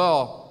us as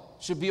well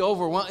should be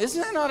overwhelmed.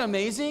 Isn't that not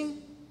amazing?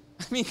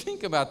 I mean,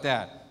 think about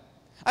that.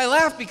 I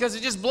laugh because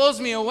it just blows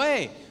me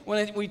away.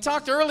 We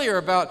talked earlier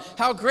about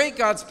how great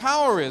God's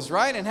power is,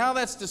 right? And how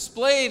that's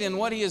displayed in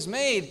what he has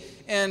made.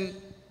 And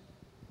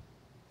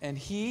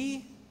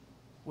he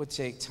would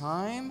take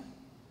time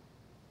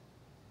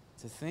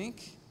to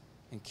think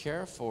and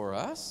care for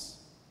us.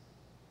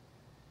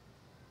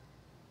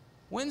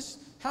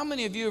 How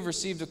many of you have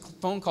received a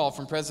phone call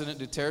from President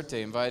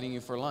Duterte inviting you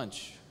for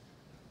lunch?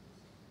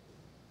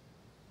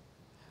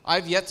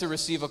 I've yet to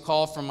receive a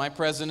call from my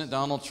president,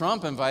 Donald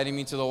Trump, inviting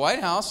me to the White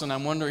House, and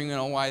I'm wondering,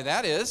 why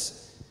that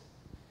is.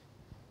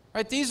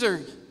 Right? These are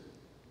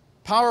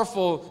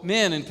powerful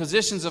men in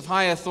positions of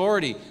high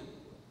authority.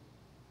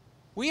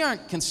 We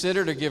aren't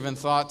considered or given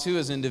thought to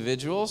as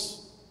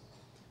individuals,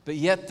 but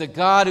yet the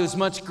God who's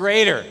much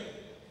greater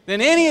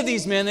than any of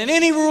these men, than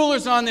any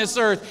rulers on this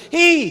earth,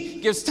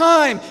 he gives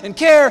time and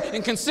care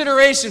and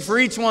consideration for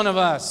each one of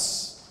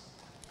us.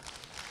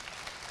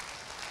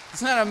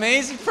 Isn't that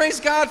amazing?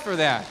 Praise God for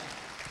that.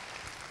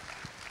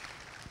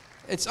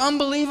 It's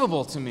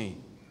unbelievable to me.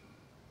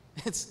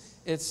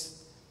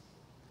 It's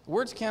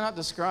words cannot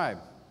describe.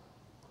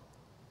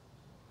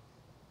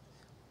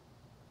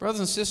 Brothers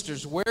and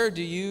sisters, where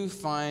do you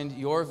find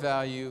your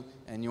value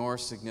and your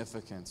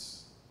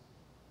significance?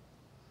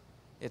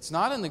 It's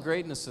not in the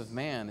greatness of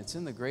man, it's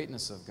in the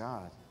greatness of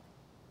God.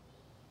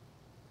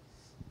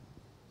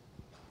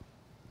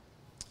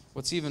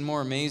 What's even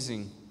more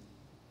amazing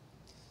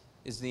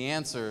is the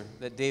answer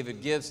that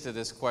David gives to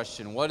this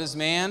question. What is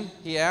man,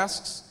 he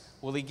asks?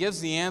 Well, he gives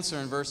the answer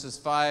in verses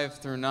 5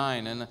 through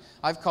 9, and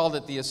I've called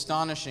it the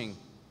astonishing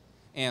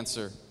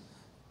answer.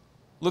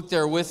 Look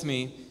there with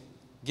me.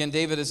 Again,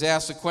 David has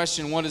asked the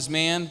question, what is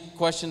man? The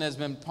question has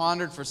been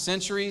pondered for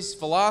centuries.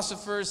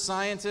 Philosophers,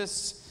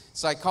 scientists,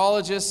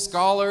 psychologists,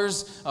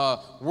 scholars,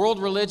 world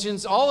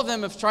religions, all of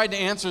them have tried to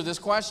answer this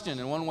question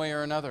in one way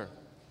or another.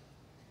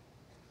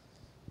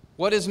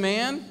 What is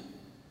man?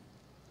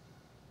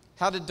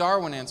 How did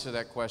Darwin answer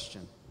that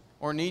question?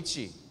 Or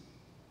Nietzsche?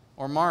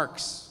 Or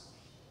Marx?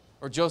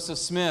 Or Joseph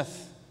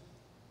Smith?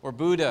 Or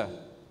Buddha?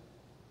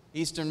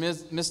 Eastern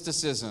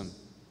mysticism?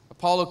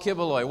 Apollo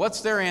Kiboloi?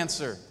 What's their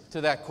answer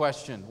to that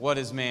question? What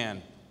is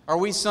man? Are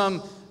we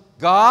some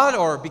God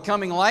or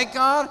becoming like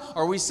God?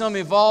 Are we some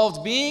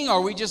evolved being?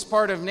 Are we just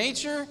part of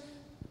nature?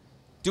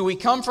 Do we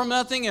come from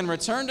nothing and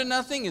return to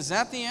nothing? Is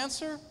that the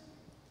answer?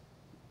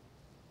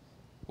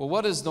 Well,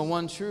 what does the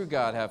one true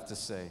God have to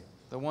say?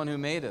 The one who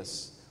made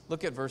us.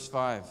 Look at verse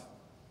 5.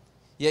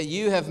 Yet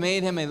you have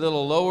made him a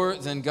little lower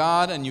than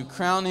God, and you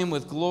crown him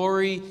with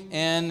glory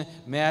and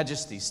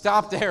majesty.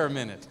 Stop there a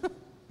minute.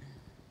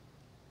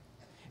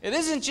 It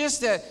isn't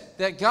just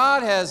that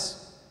God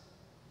has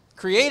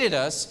created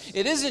us.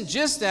 It isn't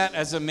just that,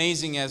 as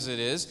amazing as it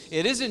is.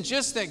 It isn't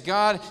just that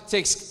God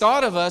takes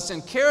thought of us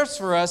and cares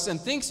for us and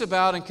thinks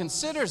about and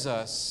considers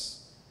us.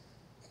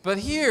 But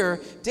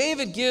here,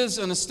 David gives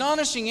an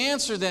astonishing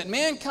answer that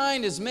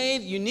mankind is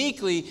made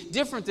uniquely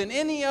different than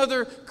any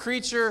other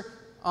creature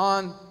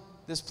on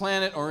this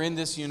planet or in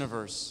this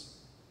universe.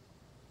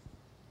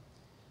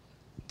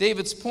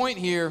 David's point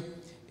here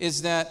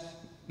is that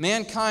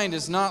mankind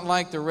is not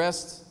like the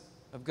rest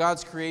of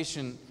God's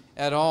creation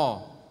at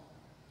all.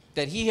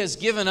 That He has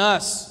given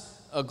us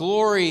a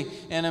glory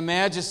and a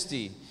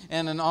majesty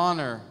and an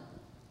honor.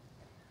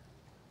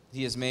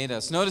 He has made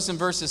us. Notice in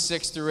verses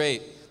 6 through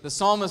 8, the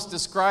psalmist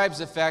describes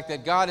the fact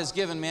that God has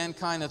given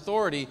mankind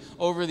authority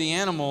over the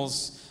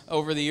animals,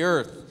 over the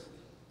earth.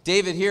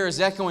 David here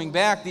is echoing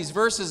back. These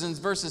verses in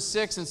verses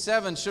 6 and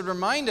 7 should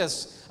remind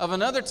us of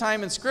another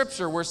time in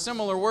Scripture where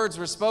similar words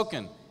were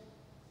spoken.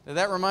 Did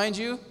that remind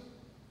you?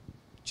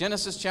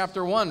 Genesis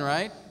chapter 1,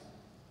 right?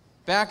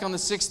 Back on the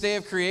sixth day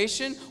of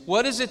creation,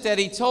 what is it that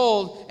he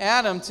told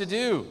Adam to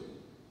do?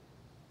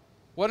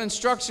 What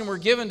instruction were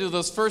given to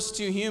those first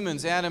two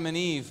humans, Adam and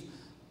Eve,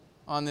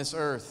 on this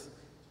earth?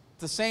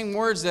 The same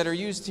words that are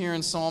used here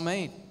in Psalm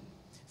 8. In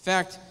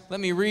fact,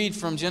 let me read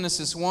from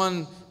Genesis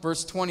 1,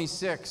 verse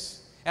 26.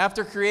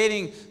 After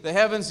creating the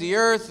heavens, the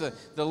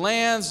earth, the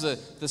lands,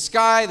 the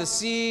sky, the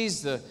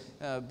seas, the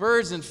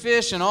birds and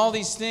fish, and all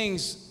these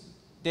things,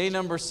 day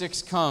number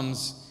 6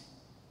 comes.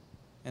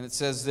 And it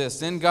says this,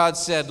 Then God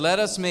said, Let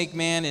us make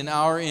man in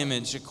our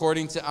image,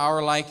 according to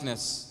our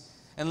likeness,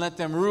 and let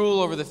them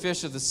rule over the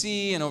fish of the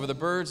sea, and over the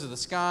birds of the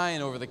sky,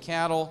 and over the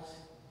cattle,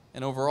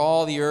 and over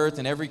all the earth,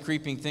 and every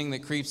creeping thing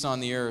that creeps on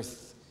the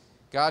earth.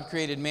 God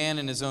created man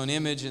in His own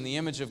image. In the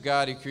image of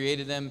God He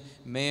created them,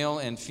 male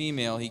and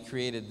female He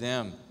created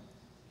them.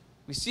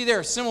 We see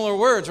there similar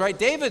words, right?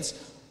 David's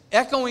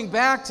echoing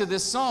back to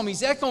this psalm.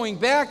 He's echoing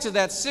back to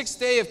that sixth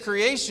day of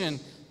creation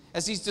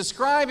as he's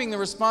describing the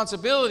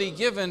responsibility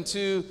given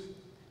to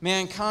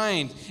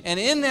mankind. And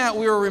in that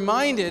we are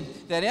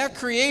reminded that at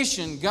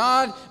creation,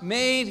 God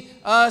made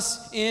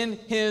us in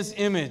His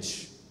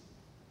image.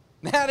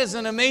 That is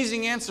an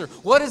amazing answer.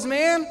 What is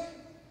man?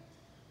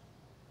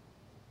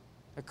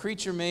 A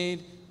creature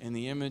made in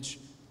the image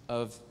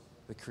of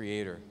the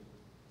Creator.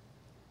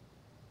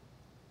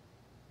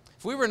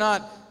 If we were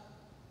not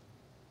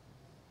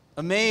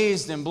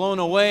amazed and blown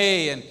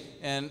away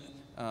and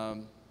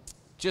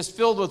just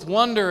filled with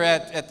wonder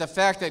at the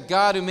fact that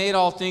God who made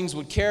all things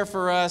would care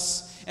for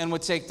us and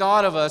would take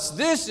thought of us,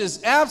 this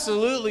is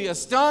absolutely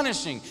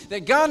astonishing.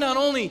 That God not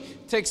only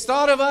takes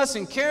thought of us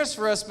and cares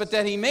for us, but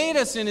that He made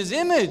us in His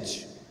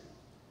image,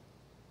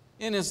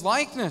 in His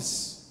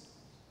likeness.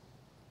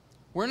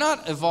 We're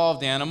not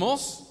evolved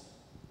animals.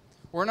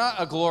 We're not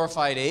a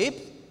glorified ape,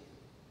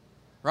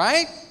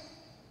 right?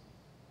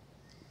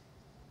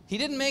 He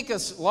didn't make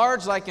us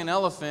large like an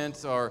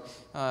elephant, or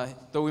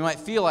though we might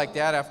feel like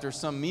that after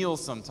some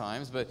meals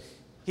sometimes, but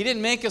He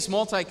didn't make us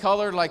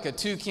multicolored like a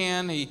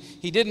toucan.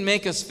 He didn't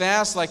make us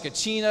fast like a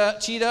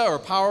cheetah or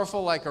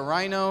powerful like a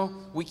rhino.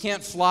 We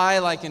can't fly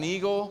like an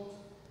eagle.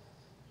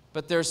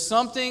 But there's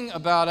something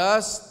about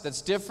us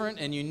that's different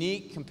and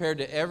unique compared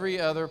to every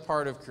other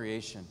part of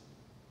creation.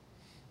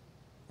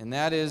 And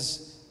that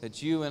is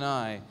that you and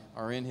I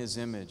are in His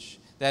image.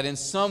 That in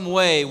some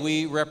way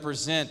we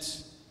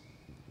represent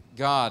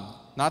God.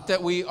 Not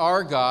that we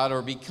are God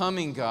or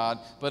becoming God,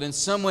 but in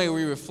some way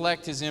we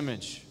reflect His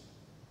image.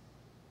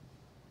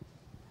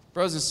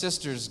 Brothers and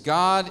sisters,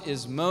 God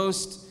is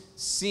most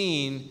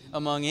seen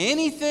among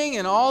anything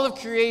in all of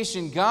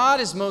creation. God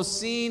is most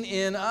seen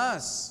in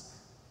us.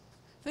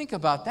 Think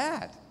about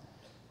that.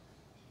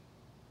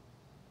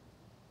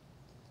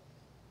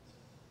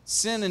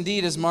 Sin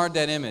indeed has marred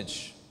that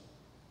image.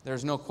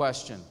 There's no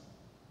question.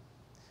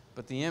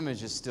 But the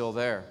image is still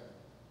there.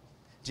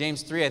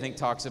 James 3, I think,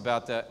 talks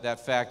about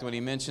that fact when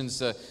he mentions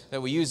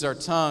that we use our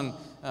tongue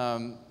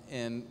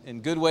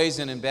in good ways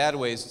and in bad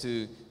ways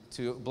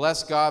to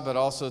bless God, but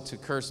also to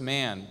curse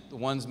man, the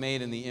ones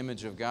made in the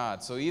image of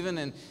God. So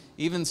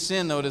even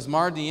sin, though it has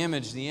marred the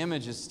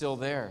image is still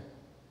there.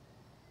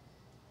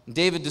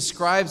 David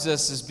describes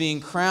us as being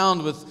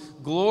crowned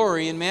with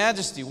glory and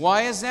majesty.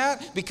 Why is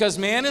that? Because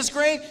man is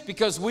great?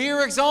 Because we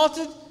are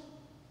exalted?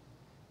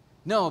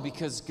 No,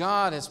 because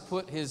God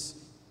has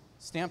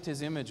stamped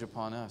His image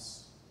upon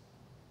us.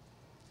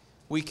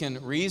 We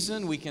can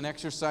reason, we can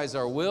exercise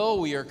our will,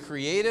 we are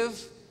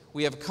creative,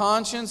 we have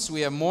conscience,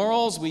 we have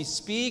morals, we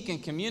speak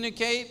and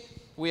communicate,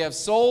 we have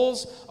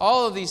souls.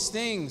 All of these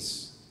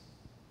things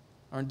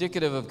are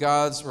indicative of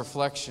God's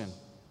reflection.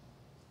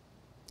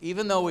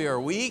 Even though we are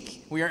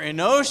weak, we are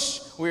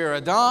Enosh, we are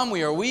Adam,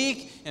 we are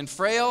weak and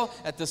frail,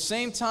 at the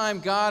same time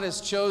God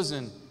has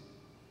chosen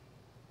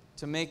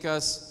to make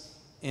us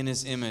in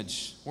His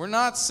image. We're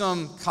not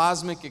some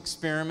cosmic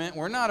experiment.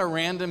 We're not a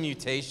random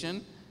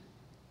mutation.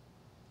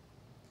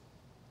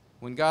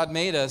 When God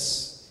made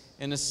us,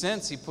 in a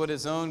sense, He put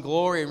His own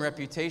glory and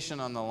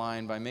reputation on the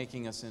line by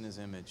making us in His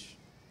image.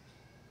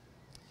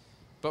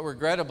 But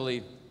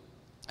regrettably,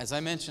 as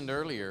I mentioned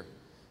earlier,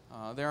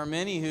 there are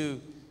many who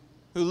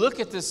look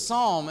at this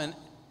psalm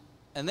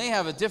and they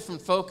have a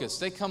different focus.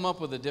 They come up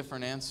with a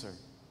different answer.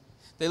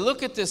 They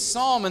look at this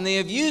psalm and they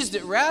have used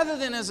it rather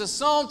than as a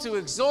psalm to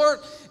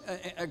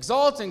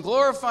exalt and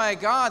glorify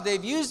God.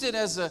 They've used it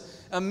as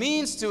a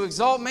means to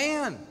exalt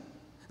man.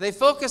 They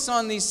focus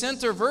on these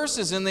center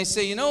verses and they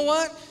say, you know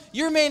what?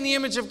 You're made in the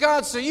image of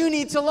God, so you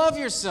need to love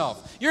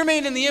yourself. You're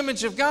made in the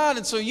image of God,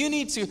 and so you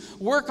need to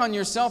work on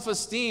your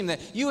self-esteem, that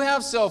you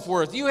have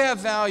self-worth, you have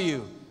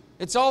value.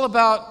 It's all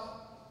about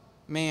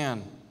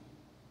man.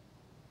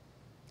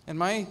 And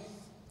my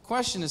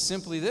question is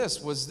simply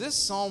this: was this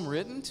psalm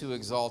written to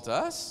exalt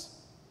us?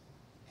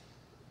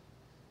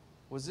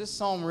 Was this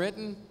psalm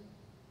written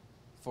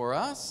for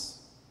us?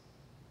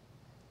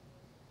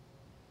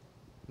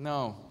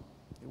 No,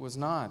 it was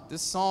not.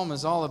 This psalm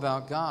is all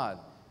about God.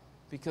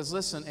 Because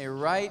listen, a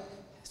right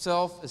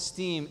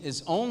self-esteem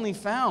is only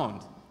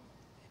found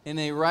in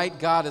a right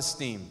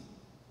God-esteem.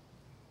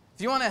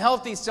 If you want a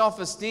healthy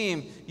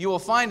self-esteem, you will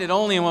find it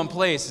only in one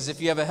place, is if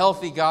you have a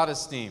healthy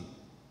God-esteem.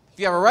 If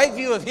you have a right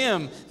view of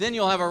Him, then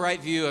you'll have a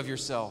right view of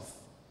yourself.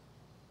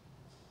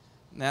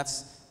 And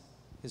that's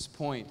his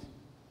point.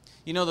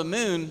 You know, the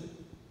moon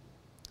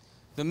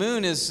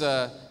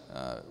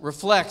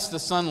reflects the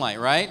sunlight,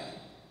 right?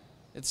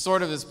 It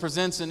sort of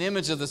presents an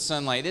image of the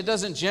sunlight. It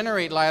doesn't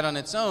generate light on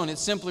its own. It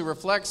simply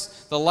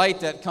reflects the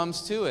light that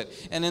comes to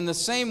it. And in the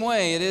same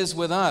way, it is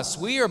with us.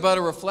 We are but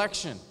a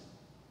reflection.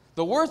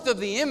 The worth of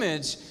the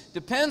image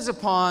depends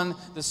upon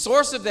the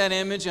source of that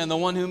image and the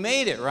one who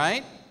made it,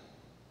 right?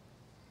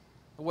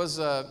 It was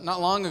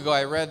not long ago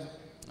I read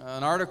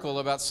an article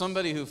about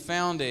somebody who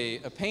found a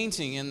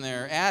painting in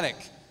their attic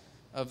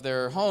of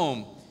their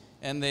home.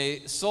 And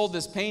they sold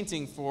this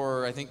painting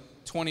for, I think,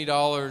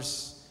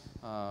 $20.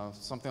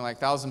 Something like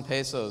 1,000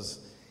 pesos.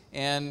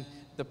 And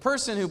the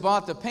person who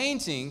bought the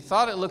painting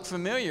thought it looked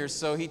familiar,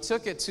 so he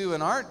took it to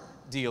an art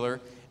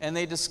dealer, and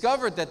they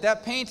discovered that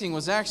that painting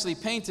was actually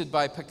painted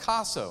by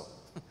Picasso.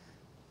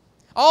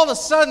 All of a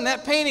sudden,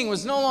 that painting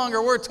was no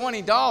longer worth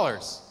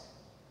 $20.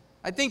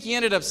 I think he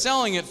ended up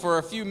selling it for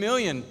a few $1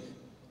 million.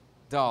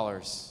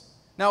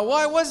 Now,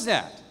 why was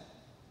that?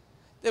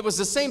 It was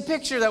the same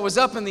picture that was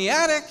up in the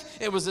attic.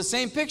 It was the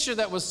same picture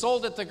that was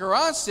sold at the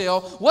garage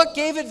sale. What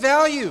gave it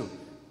value?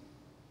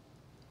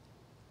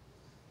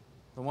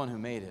 The one who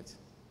made it.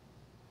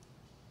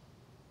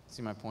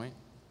 See my point?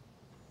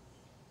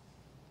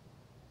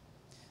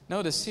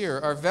 Notice here,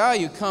 our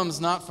value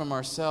comes not from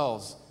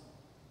ourselves,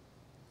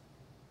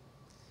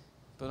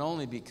 but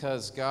only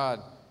because God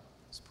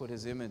has put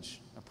His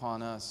image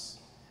upon us.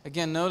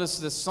 Again, notice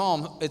this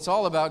psalm. It's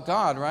all about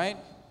God, right?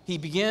 He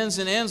begins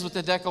and ends with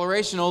the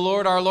declaration, O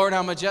Lord, our Lord,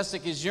 how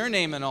majestic is your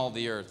name in all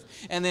the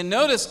earth. And then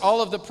notice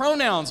all of the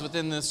pronouns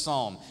within this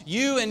psalm.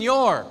 You and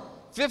your.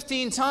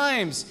 15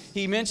 times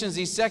he mentions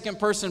these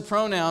second-person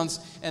pronouns,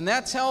 and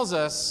that tells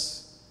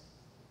us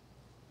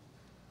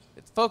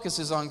it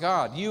focuses on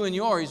God. You and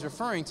your, he's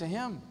referring to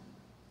Him.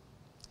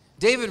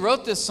 David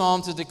wrote this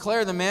psalm to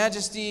declare the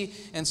majesty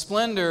and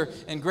splendor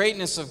and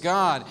greatness of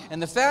God.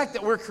 And the fact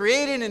that we're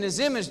created in His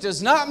image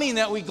does not mean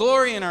that we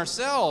glory in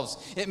ourselves.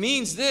 It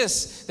means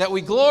this, that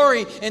we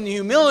glory in the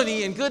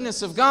humility and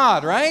goodness of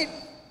God, right?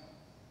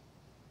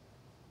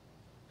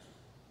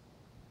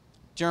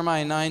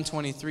 Jeremiah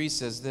 9:23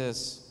 says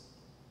this: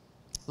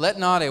 Let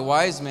not a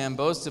wise man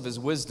boast of his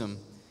wisdom,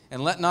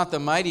 and let not the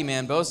mighty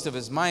man boast of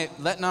his might.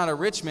 Let not a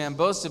rich man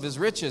boast of his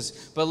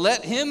riches, but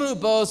let him who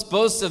boasts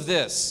boast of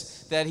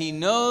this, that he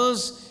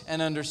knows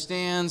and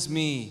understands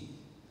me,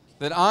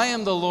 that I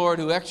am the Lord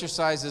who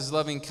exercises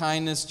loving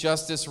kindness,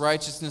 justice,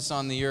 righteousness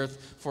on the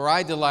earth, for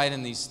I delight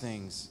in these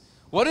things.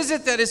 What is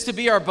it that is to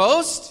be our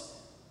boast?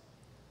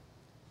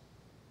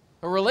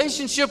 A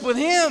relationship with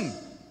him.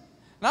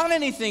 Not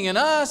anything in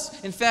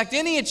us. In fact,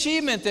 any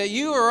achievement that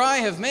you or I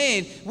have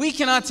made, we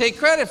cannot take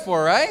credit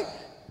for, right?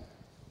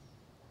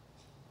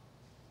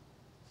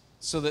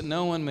 So that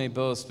no one may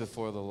boast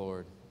before the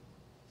Lord.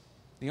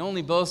 The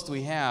only boast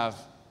we have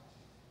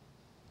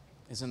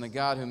is in the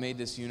God who made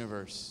this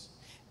universe,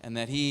 and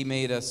that he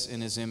made us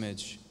in his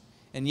image.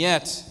 And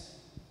yet,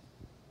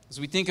 as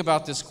we think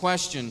about this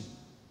question,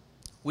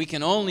 we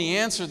can only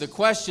answer the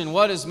question,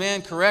 what is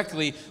man,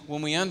 correctly,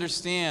 when we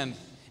understand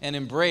and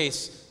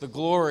embrace the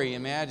glory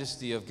and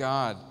majesty of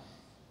God.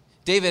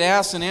 David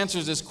asks and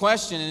answers this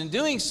question, and in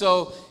doing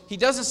so, he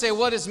doesn't say,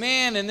 what is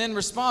man, and then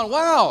respond,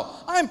 wow,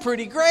 I'm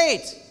pretty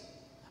great.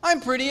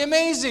 I'm pretty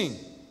amazing.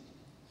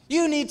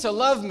 You need to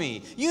love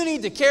me. You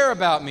need to care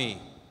about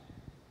me.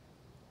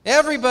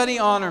 Everybody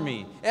honor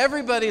me.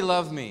 Everybody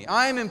love me.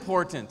 I'm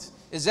important.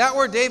 Is that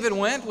where David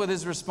went with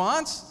his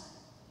response?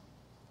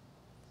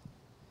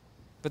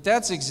 But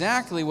that's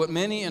exactly what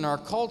many in our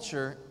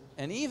culture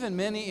and even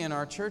many in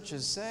our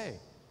churches say.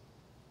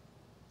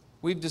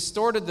 We've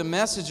distorted the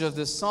message of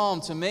this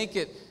psalm to make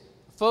it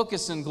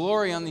focus and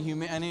glory on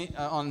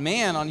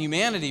on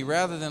humanity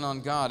rather than on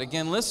God.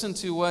 Again, listen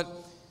to what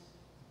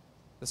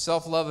the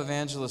self-love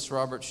evangelist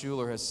Robert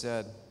Schuller has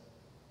said.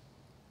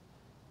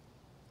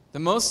 The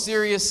most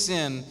serious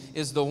sin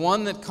is the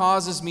one that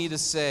causes me to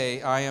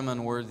say, I am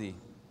unworthy.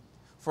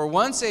 For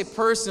once a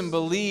person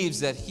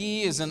believes that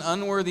he is an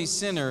unworthy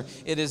sinner,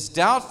 it is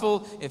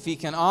doubtful if he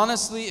can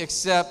honestly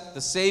accept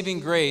the saving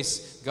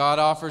grace God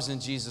offers in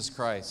Jesus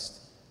Christ.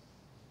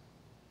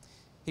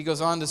 He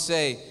goes on to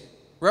say,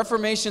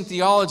 Reformation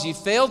theology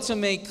failed to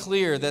make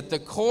clear that the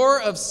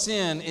core of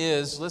sin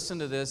is, listen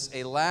to this,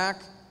 a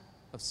lack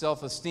of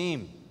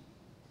self-esteem.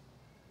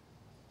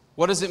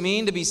 What does it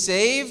mean to be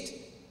saved?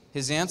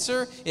 His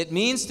answer, it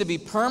means to be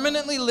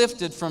permanently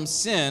lifted from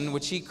sin,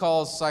 which he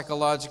calls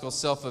psychological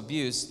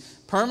self-abuse,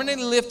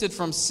 permanently lifted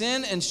from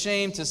sin and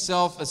shame to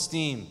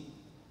self-esteem.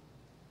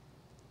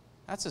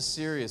 That's a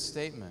serious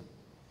statement.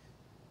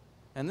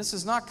 And this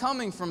is not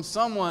coming from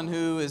someone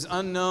who is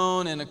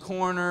unknown in a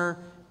corner,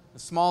 a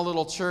small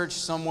little church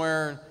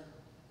somewhere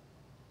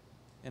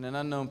in an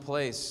unknown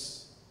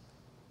place.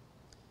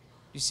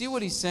 You see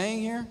what he's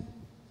saying here?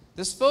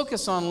 This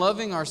focus on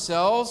loving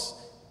ourselves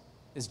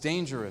is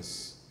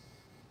dangerous.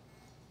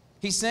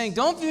 He's saying,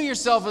 don't view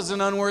yourself as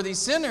an unworthy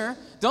sinner.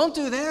 Don't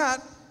do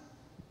that.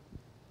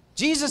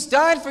 Jesus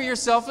died for your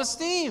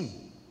self-esteem.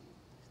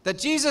 That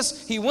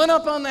Jesus, he went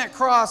up on that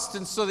cross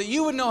so that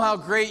you would know how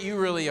great you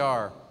really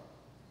are.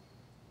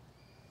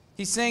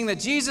 He's saying that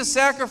Jesus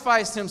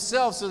sacrificed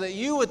himself so that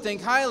you would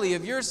think highly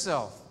of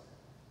yourself.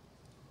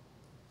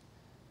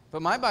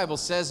 But my Bible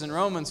says in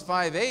Romans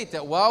 5:8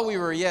 that while we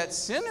were yet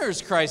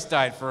sinners, Christ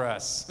died for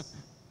us.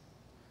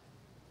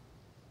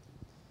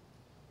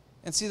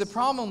 And see, the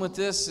problem with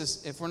this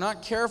is if we're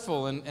not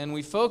careful and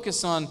we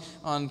focus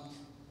on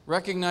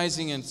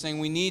recognizing and saying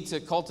we need to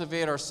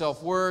cultivate our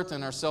self-worth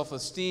and our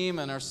self-esteem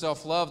and our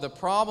self-love, the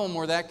problem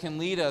where that can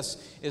lead us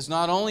is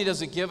not only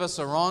does it give us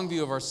a wrong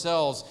view of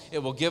ourselves, it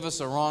will give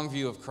us a wrong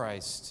view of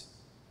Christ.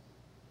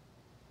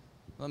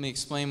 Let me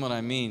explain what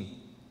I mean.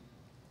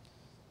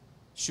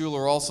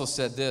 Schuller also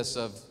said this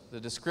of the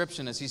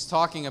description as he's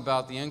talking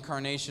about the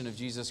incarnation of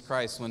Jesus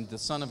Christ. When the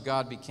Son of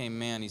God became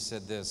man, he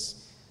said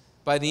this,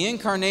 by the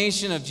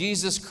incarnation of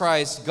Jesus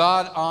Christ,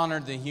 God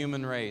honored the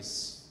human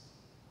race.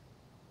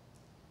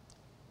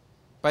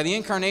 By the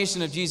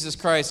incarnation of Jesus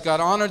Christ, God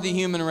honored the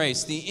human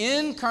race. The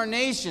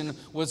incarnation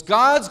was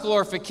God's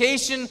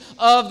glorification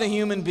of the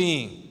human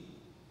being.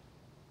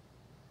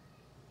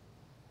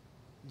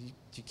 Do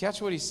you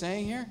catch what he's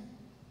saying here?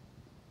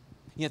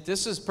 Yet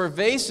this is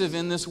pervasive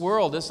in this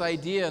world, this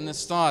idea and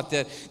this thought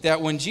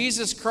that when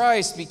Jesus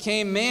Christ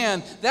became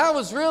man, that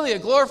was really a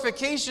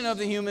glorification of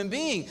the human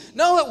being.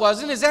 No, it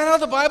wasn't. Is that how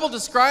the Bible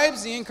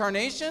describes the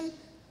incarnation?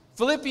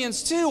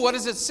 Philippians 2, what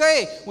does it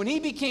say? When he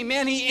became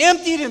man, he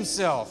emptied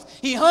himself.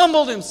 He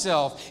humbled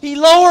himself. He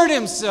lowered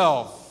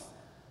himself.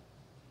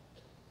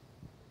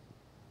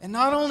 And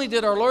not only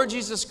did our Lord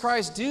Jesus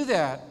Christ do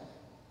that,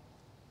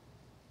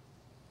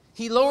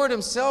 he lowered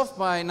himself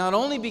by not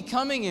only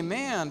becoming a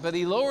man, but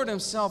he lowered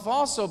himself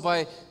also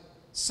by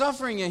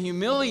suffering a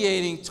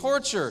humiliating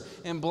torture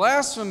and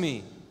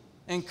blasphemy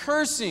and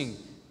cursing,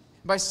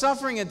 by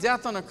suffering a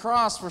death on a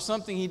cross for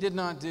something he did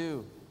not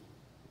do.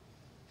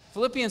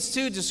 Philippians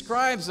 2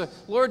 describes the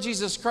Lord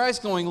Jesus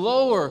Christ going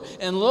lower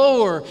and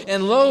lower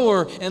and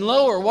lower and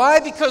lower. Why?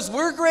 Because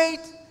we're great?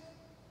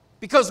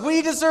 Because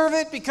we deserve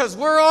it? Because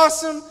we're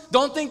awesome?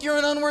 Don't think you're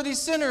an unworthy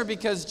sinner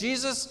because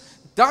Jesus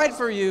died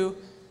for you.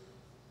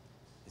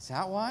 Is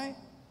that why?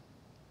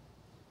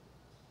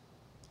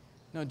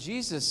 No,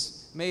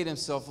 Jesus made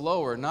himself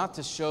lower, not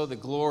to show the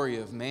glory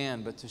of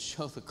man, but to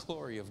show the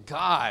glory of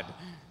God.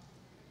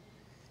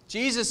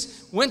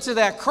 Jesus went to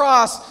that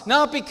cross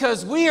not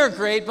because we are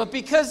great, but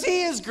because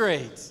He is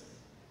great.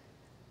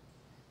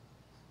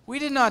 We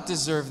did not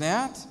deserve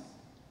that.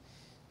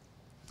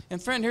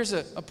 And friend, here's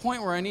a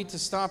point where I need to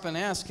stop and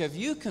ask, have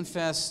you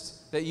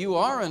confessed that you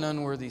are an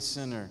unworthy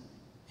sinner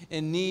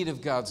in need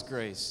of God's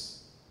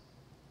grace?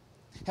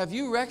 Have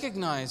you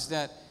recognized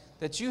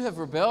that you have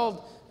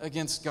rebelled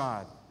against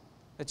God,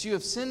 that you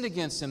have sinned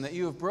against Him, that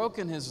you have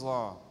broken His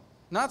law?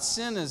 Not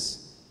sin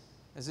as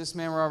this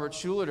man Robert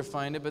Schuller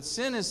defined it, but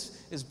sin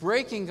is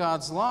breaking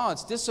God's law.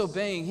 It's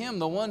disobeying Him,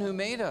 the one who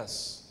made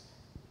us.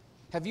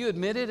 Have you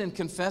admitted and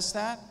confessed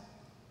that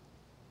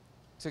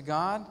to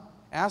God?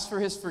 Ask for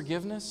His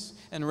forgiveness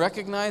and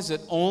recognize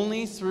that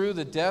only through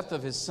the death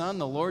of His Son,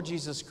 the Lord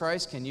Jesus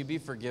Christ, can you be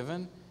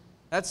forgiven.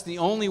 That's the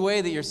only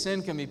way that your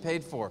sin can be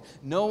paid for.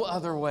 No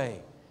other way.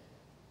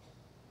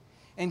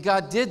 And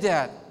God did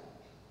that.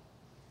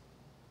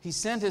 He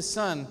sent His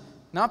Son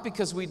not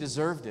because we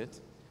deserved it,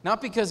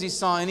 not because He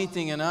saw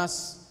anything in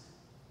us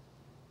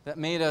that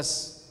made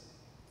us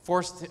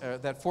forced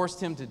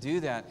Him to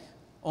do that,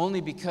 only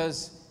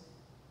because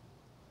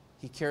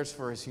He cares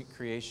for His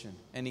creation.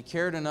 And He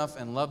cared enough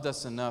and loved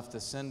us enough to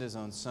send His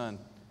own Son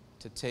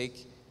to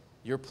take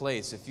your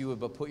place if you would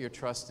but put your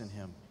trust in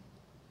Him.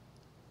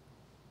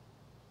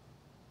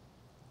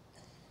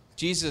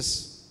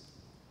 Jesus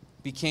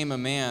became a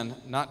man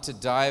not to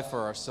die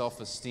for our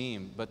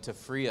self-esteem, but to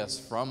free us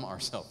from our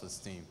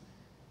self-esteem.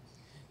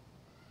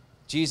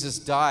 Jesus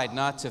died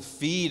not to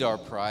feed our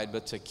pride,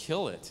 but to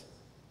kill it.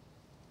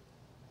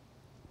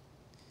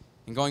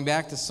 And going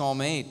back to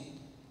Psalm 8,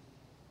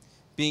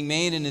 being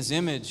made in His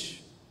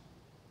image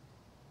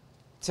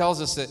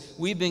tells us that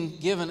we've been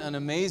given an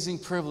amazing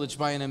privilege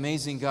by an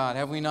amazing God,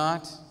 have we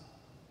not?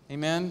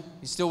 Amen?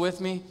 You still with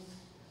me?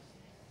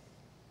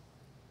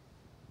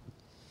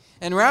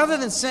 And rather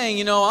than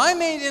saying, I'm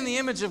made in the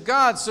image of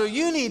God, so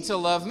you need to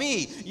love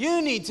me,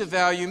 you need to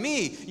value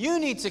me, you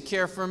need to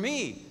care for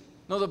me.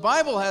 No, the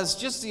Bible has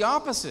just the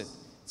opposite.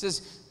 It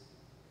says,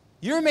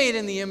 you're made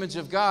in the image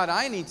of God,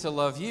 I need to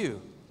love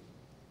you.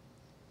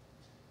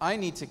 I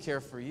need to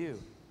care for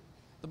you.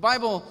 The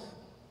Bible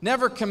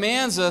never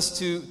commands us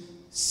to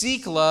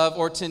seek love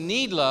or to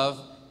need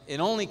love. It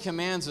only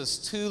commands us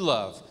to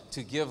love,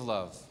 to give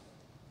love.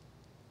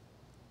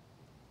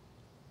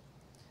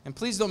 And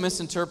please don't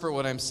misinterpret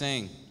what I'm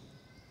saying.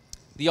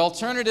 The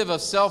alternative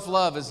of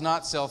self-love is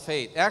not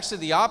self-hate. Actually,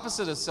 the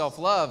opposite of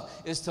self-love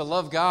is to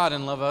love God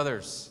and love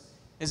others.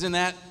 Isn't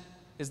that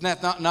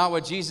not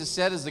what Jesus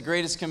said is the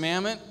greatest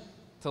commandment?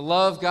 To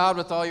love God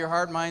with all your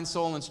heart, mind,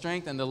 soul, and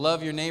strength, and to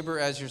love your neighbor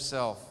as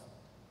yourself.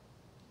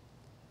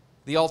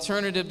 The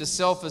alternative to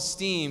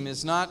self-esteem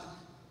is not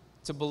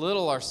to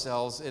belittle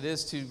ourselves. It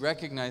is to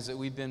recognize that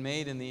we've been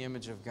made in the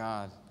image of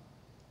God.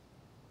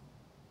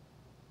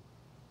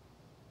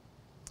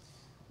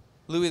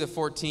 Louis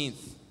XIV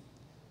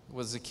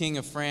was the king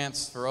of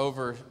France for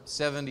over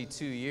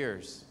 72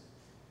 years.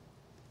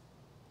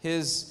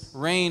 His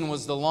reign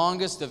was the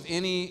longest of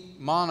any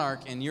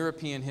monarch in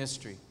European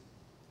history.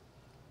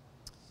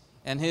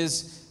 And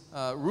his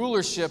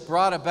rulership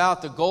brought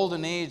about the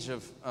golden age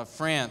of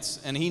France,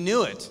 and he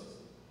knew it.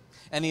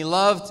 And he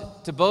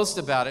loved to boast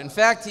about it. In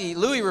fact,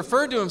 Louis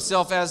referred to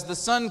himself as the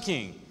Sun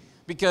King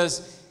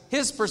because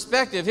his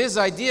perspective, his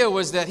idea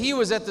was that he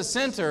was at the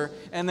center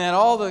and that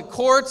all the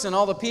courts and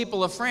all the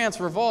people of France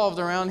revolved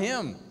around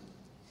him.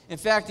 In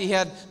fact, he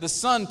had the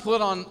sun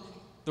put on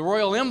the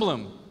royal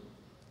emblem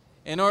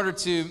in order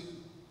to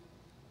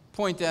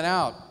point that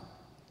out.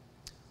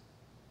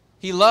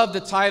 He loved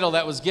the title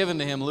that was given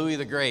to him, Louis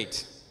the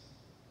Great.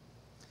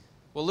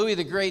 Well, Louis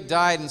the Great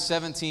died in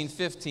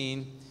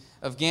 1715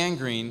 of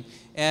gangrene,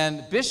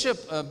 and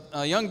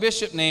a young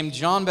bishop named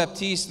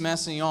Jean-Baptiste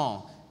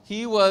Massillon,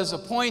 he was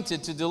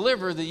appointed to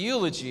deliver the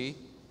eulogy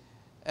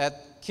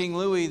at King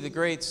Louis the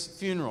Great's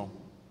funeral.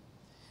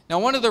 Now,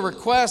 one of the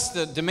requests,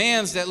 the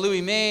demands that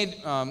Louis made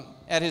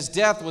at his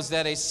death was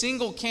that a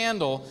single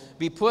candle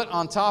be put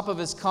on top of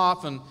his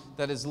coffin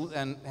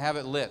and have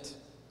it lit.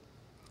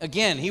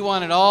 Again, he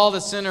wanted all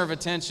the center of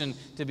attention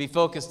to be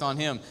focused on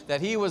him,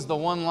 that he was the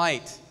one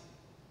light.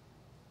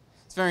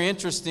 It's very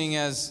interesting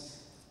as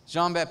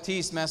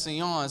Jean-Baptiste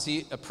Massillon, as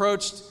he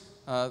approached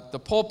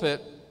the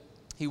pulpit,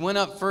 he went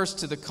up first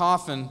to the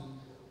coffin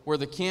where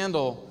the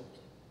candle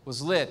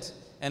was lit.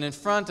 And in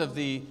front of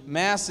the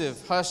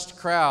massive, hushed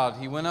crowd,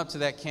 he went up to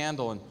that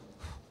candle and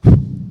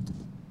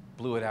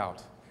blew it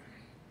out.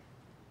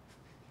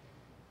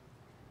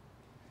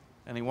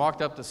 And he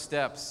walked up the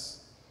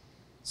steps,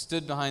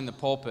 stood behind the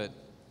pulpit,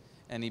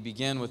 and he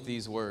began with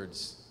these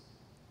words: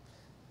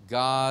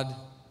 God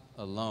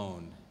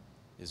alone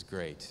is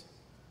great.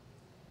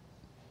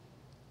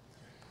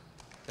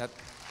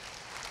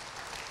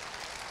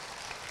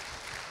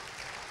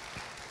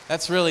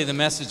 That's really the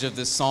message of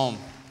this psalm.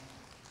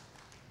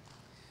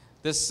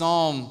 This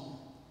psalm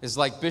is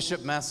like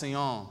Bishop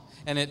Massillon,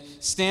 and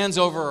it stands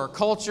over our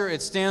culture,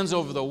 it stands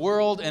over the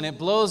world, and it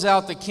blows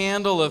out the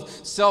candle of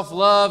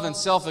self-love and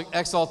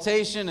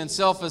self-exaltation and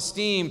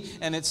self-esteem,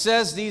 and it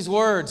says these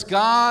words: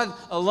 God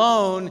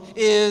alone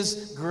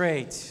is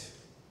great.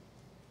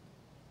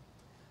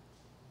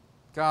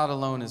 God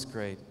alone is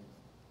great.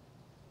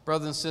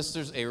 Brothers and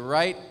sisters, a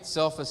right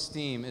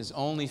self-esteem is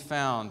only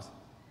found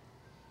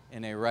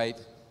in a right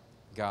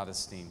God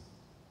esteem.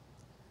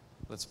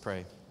 Let's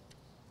pray.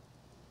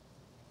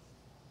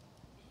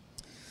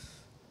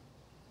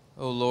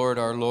 O Lord,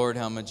 our Lord,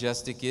 how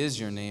majestic is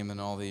your name in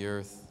all the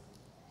earth.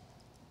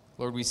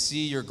 Lord, we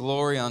see your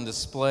glory on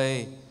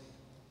display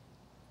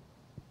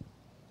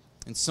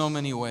in so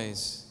many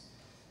ways.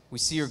 We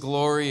see your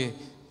glory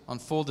on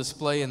full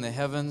display in the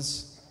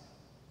heavens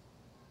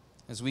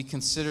as we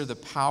consider the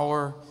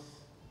power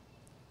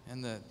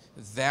and the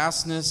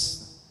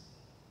vastness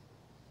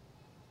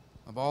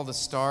of all the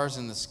stars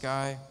in the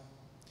sky.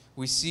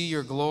 We see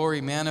your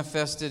glory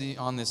manifested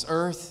on this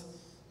earth.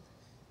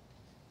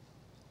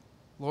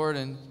 Lord,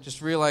 and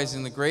just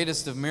realizing the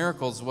greatest of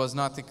miracles was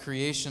not the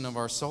creation of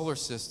our solar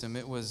system.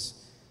 It was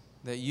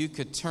that you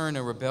could turn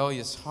a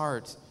rebellious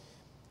heart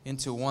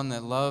into one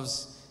that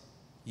loves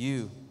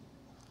you.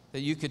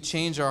 That you could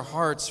change our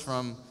hearts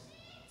from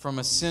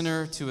a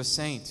sinner to a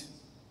saint.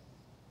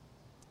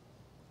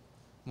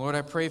 Lord,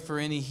 I pray for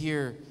any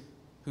here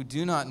who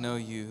do not know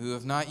you, who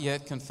have not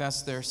yet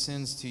confessed their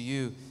sins to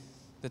you,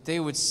 that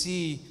they would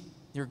see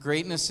your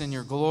greatness and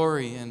your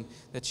glory, and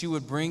that you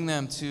would bring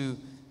them to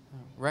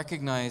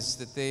recognize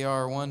that they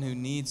are one who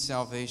needs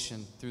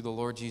salvation through the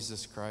Lord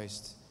Jesus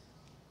Christ.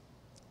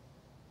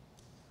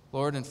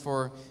 Lord, and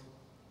for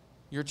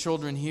your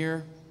children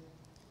here,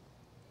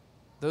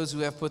 those who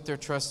have put their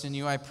trust in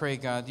you, I pray,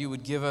 God, you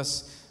would give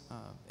us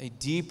a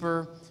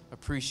deeper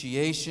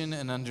appreciation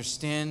and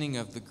understanding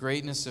of the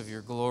greatness of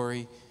your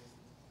glory,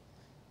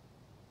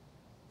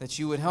 that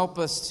you would help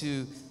us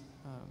to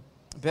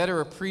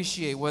better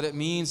appreciate what it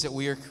means that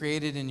we are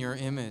created in your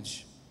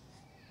image.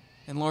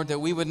 And Lord, that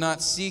we would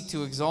not seek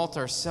to exalt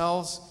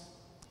ourselves,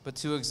 but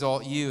to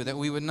exalt you. That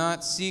we would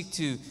not seek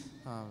to,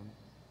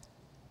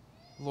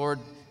 Lord,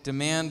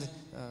 demand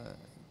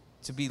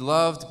to be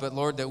loved, but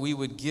Lord, that we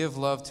would give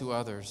love to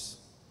others.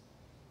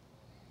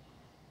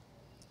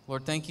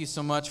 Lord, thank you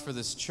so much for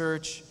this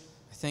church.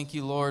 I thank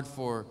you, Lord,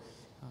 for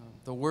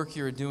the work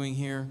you're doing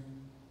here.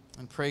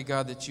 And pray,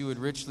 God, that you would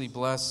richly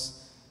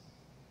bless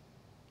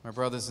my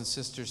brothers and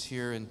sisters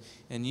here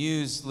and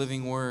use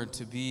Living Word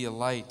to be a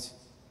light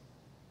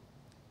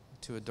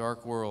to a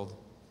dark world,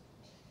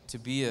 to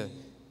be a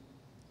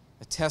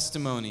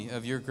testimony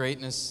of your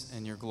greatness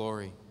and your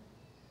glory.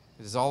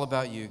 It is all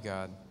about you,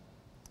 God.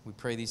 We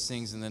pray these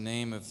things in the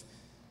name of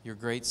your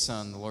great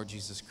Son, the Lord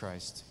Jesus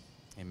Christ.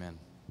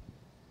 Amen.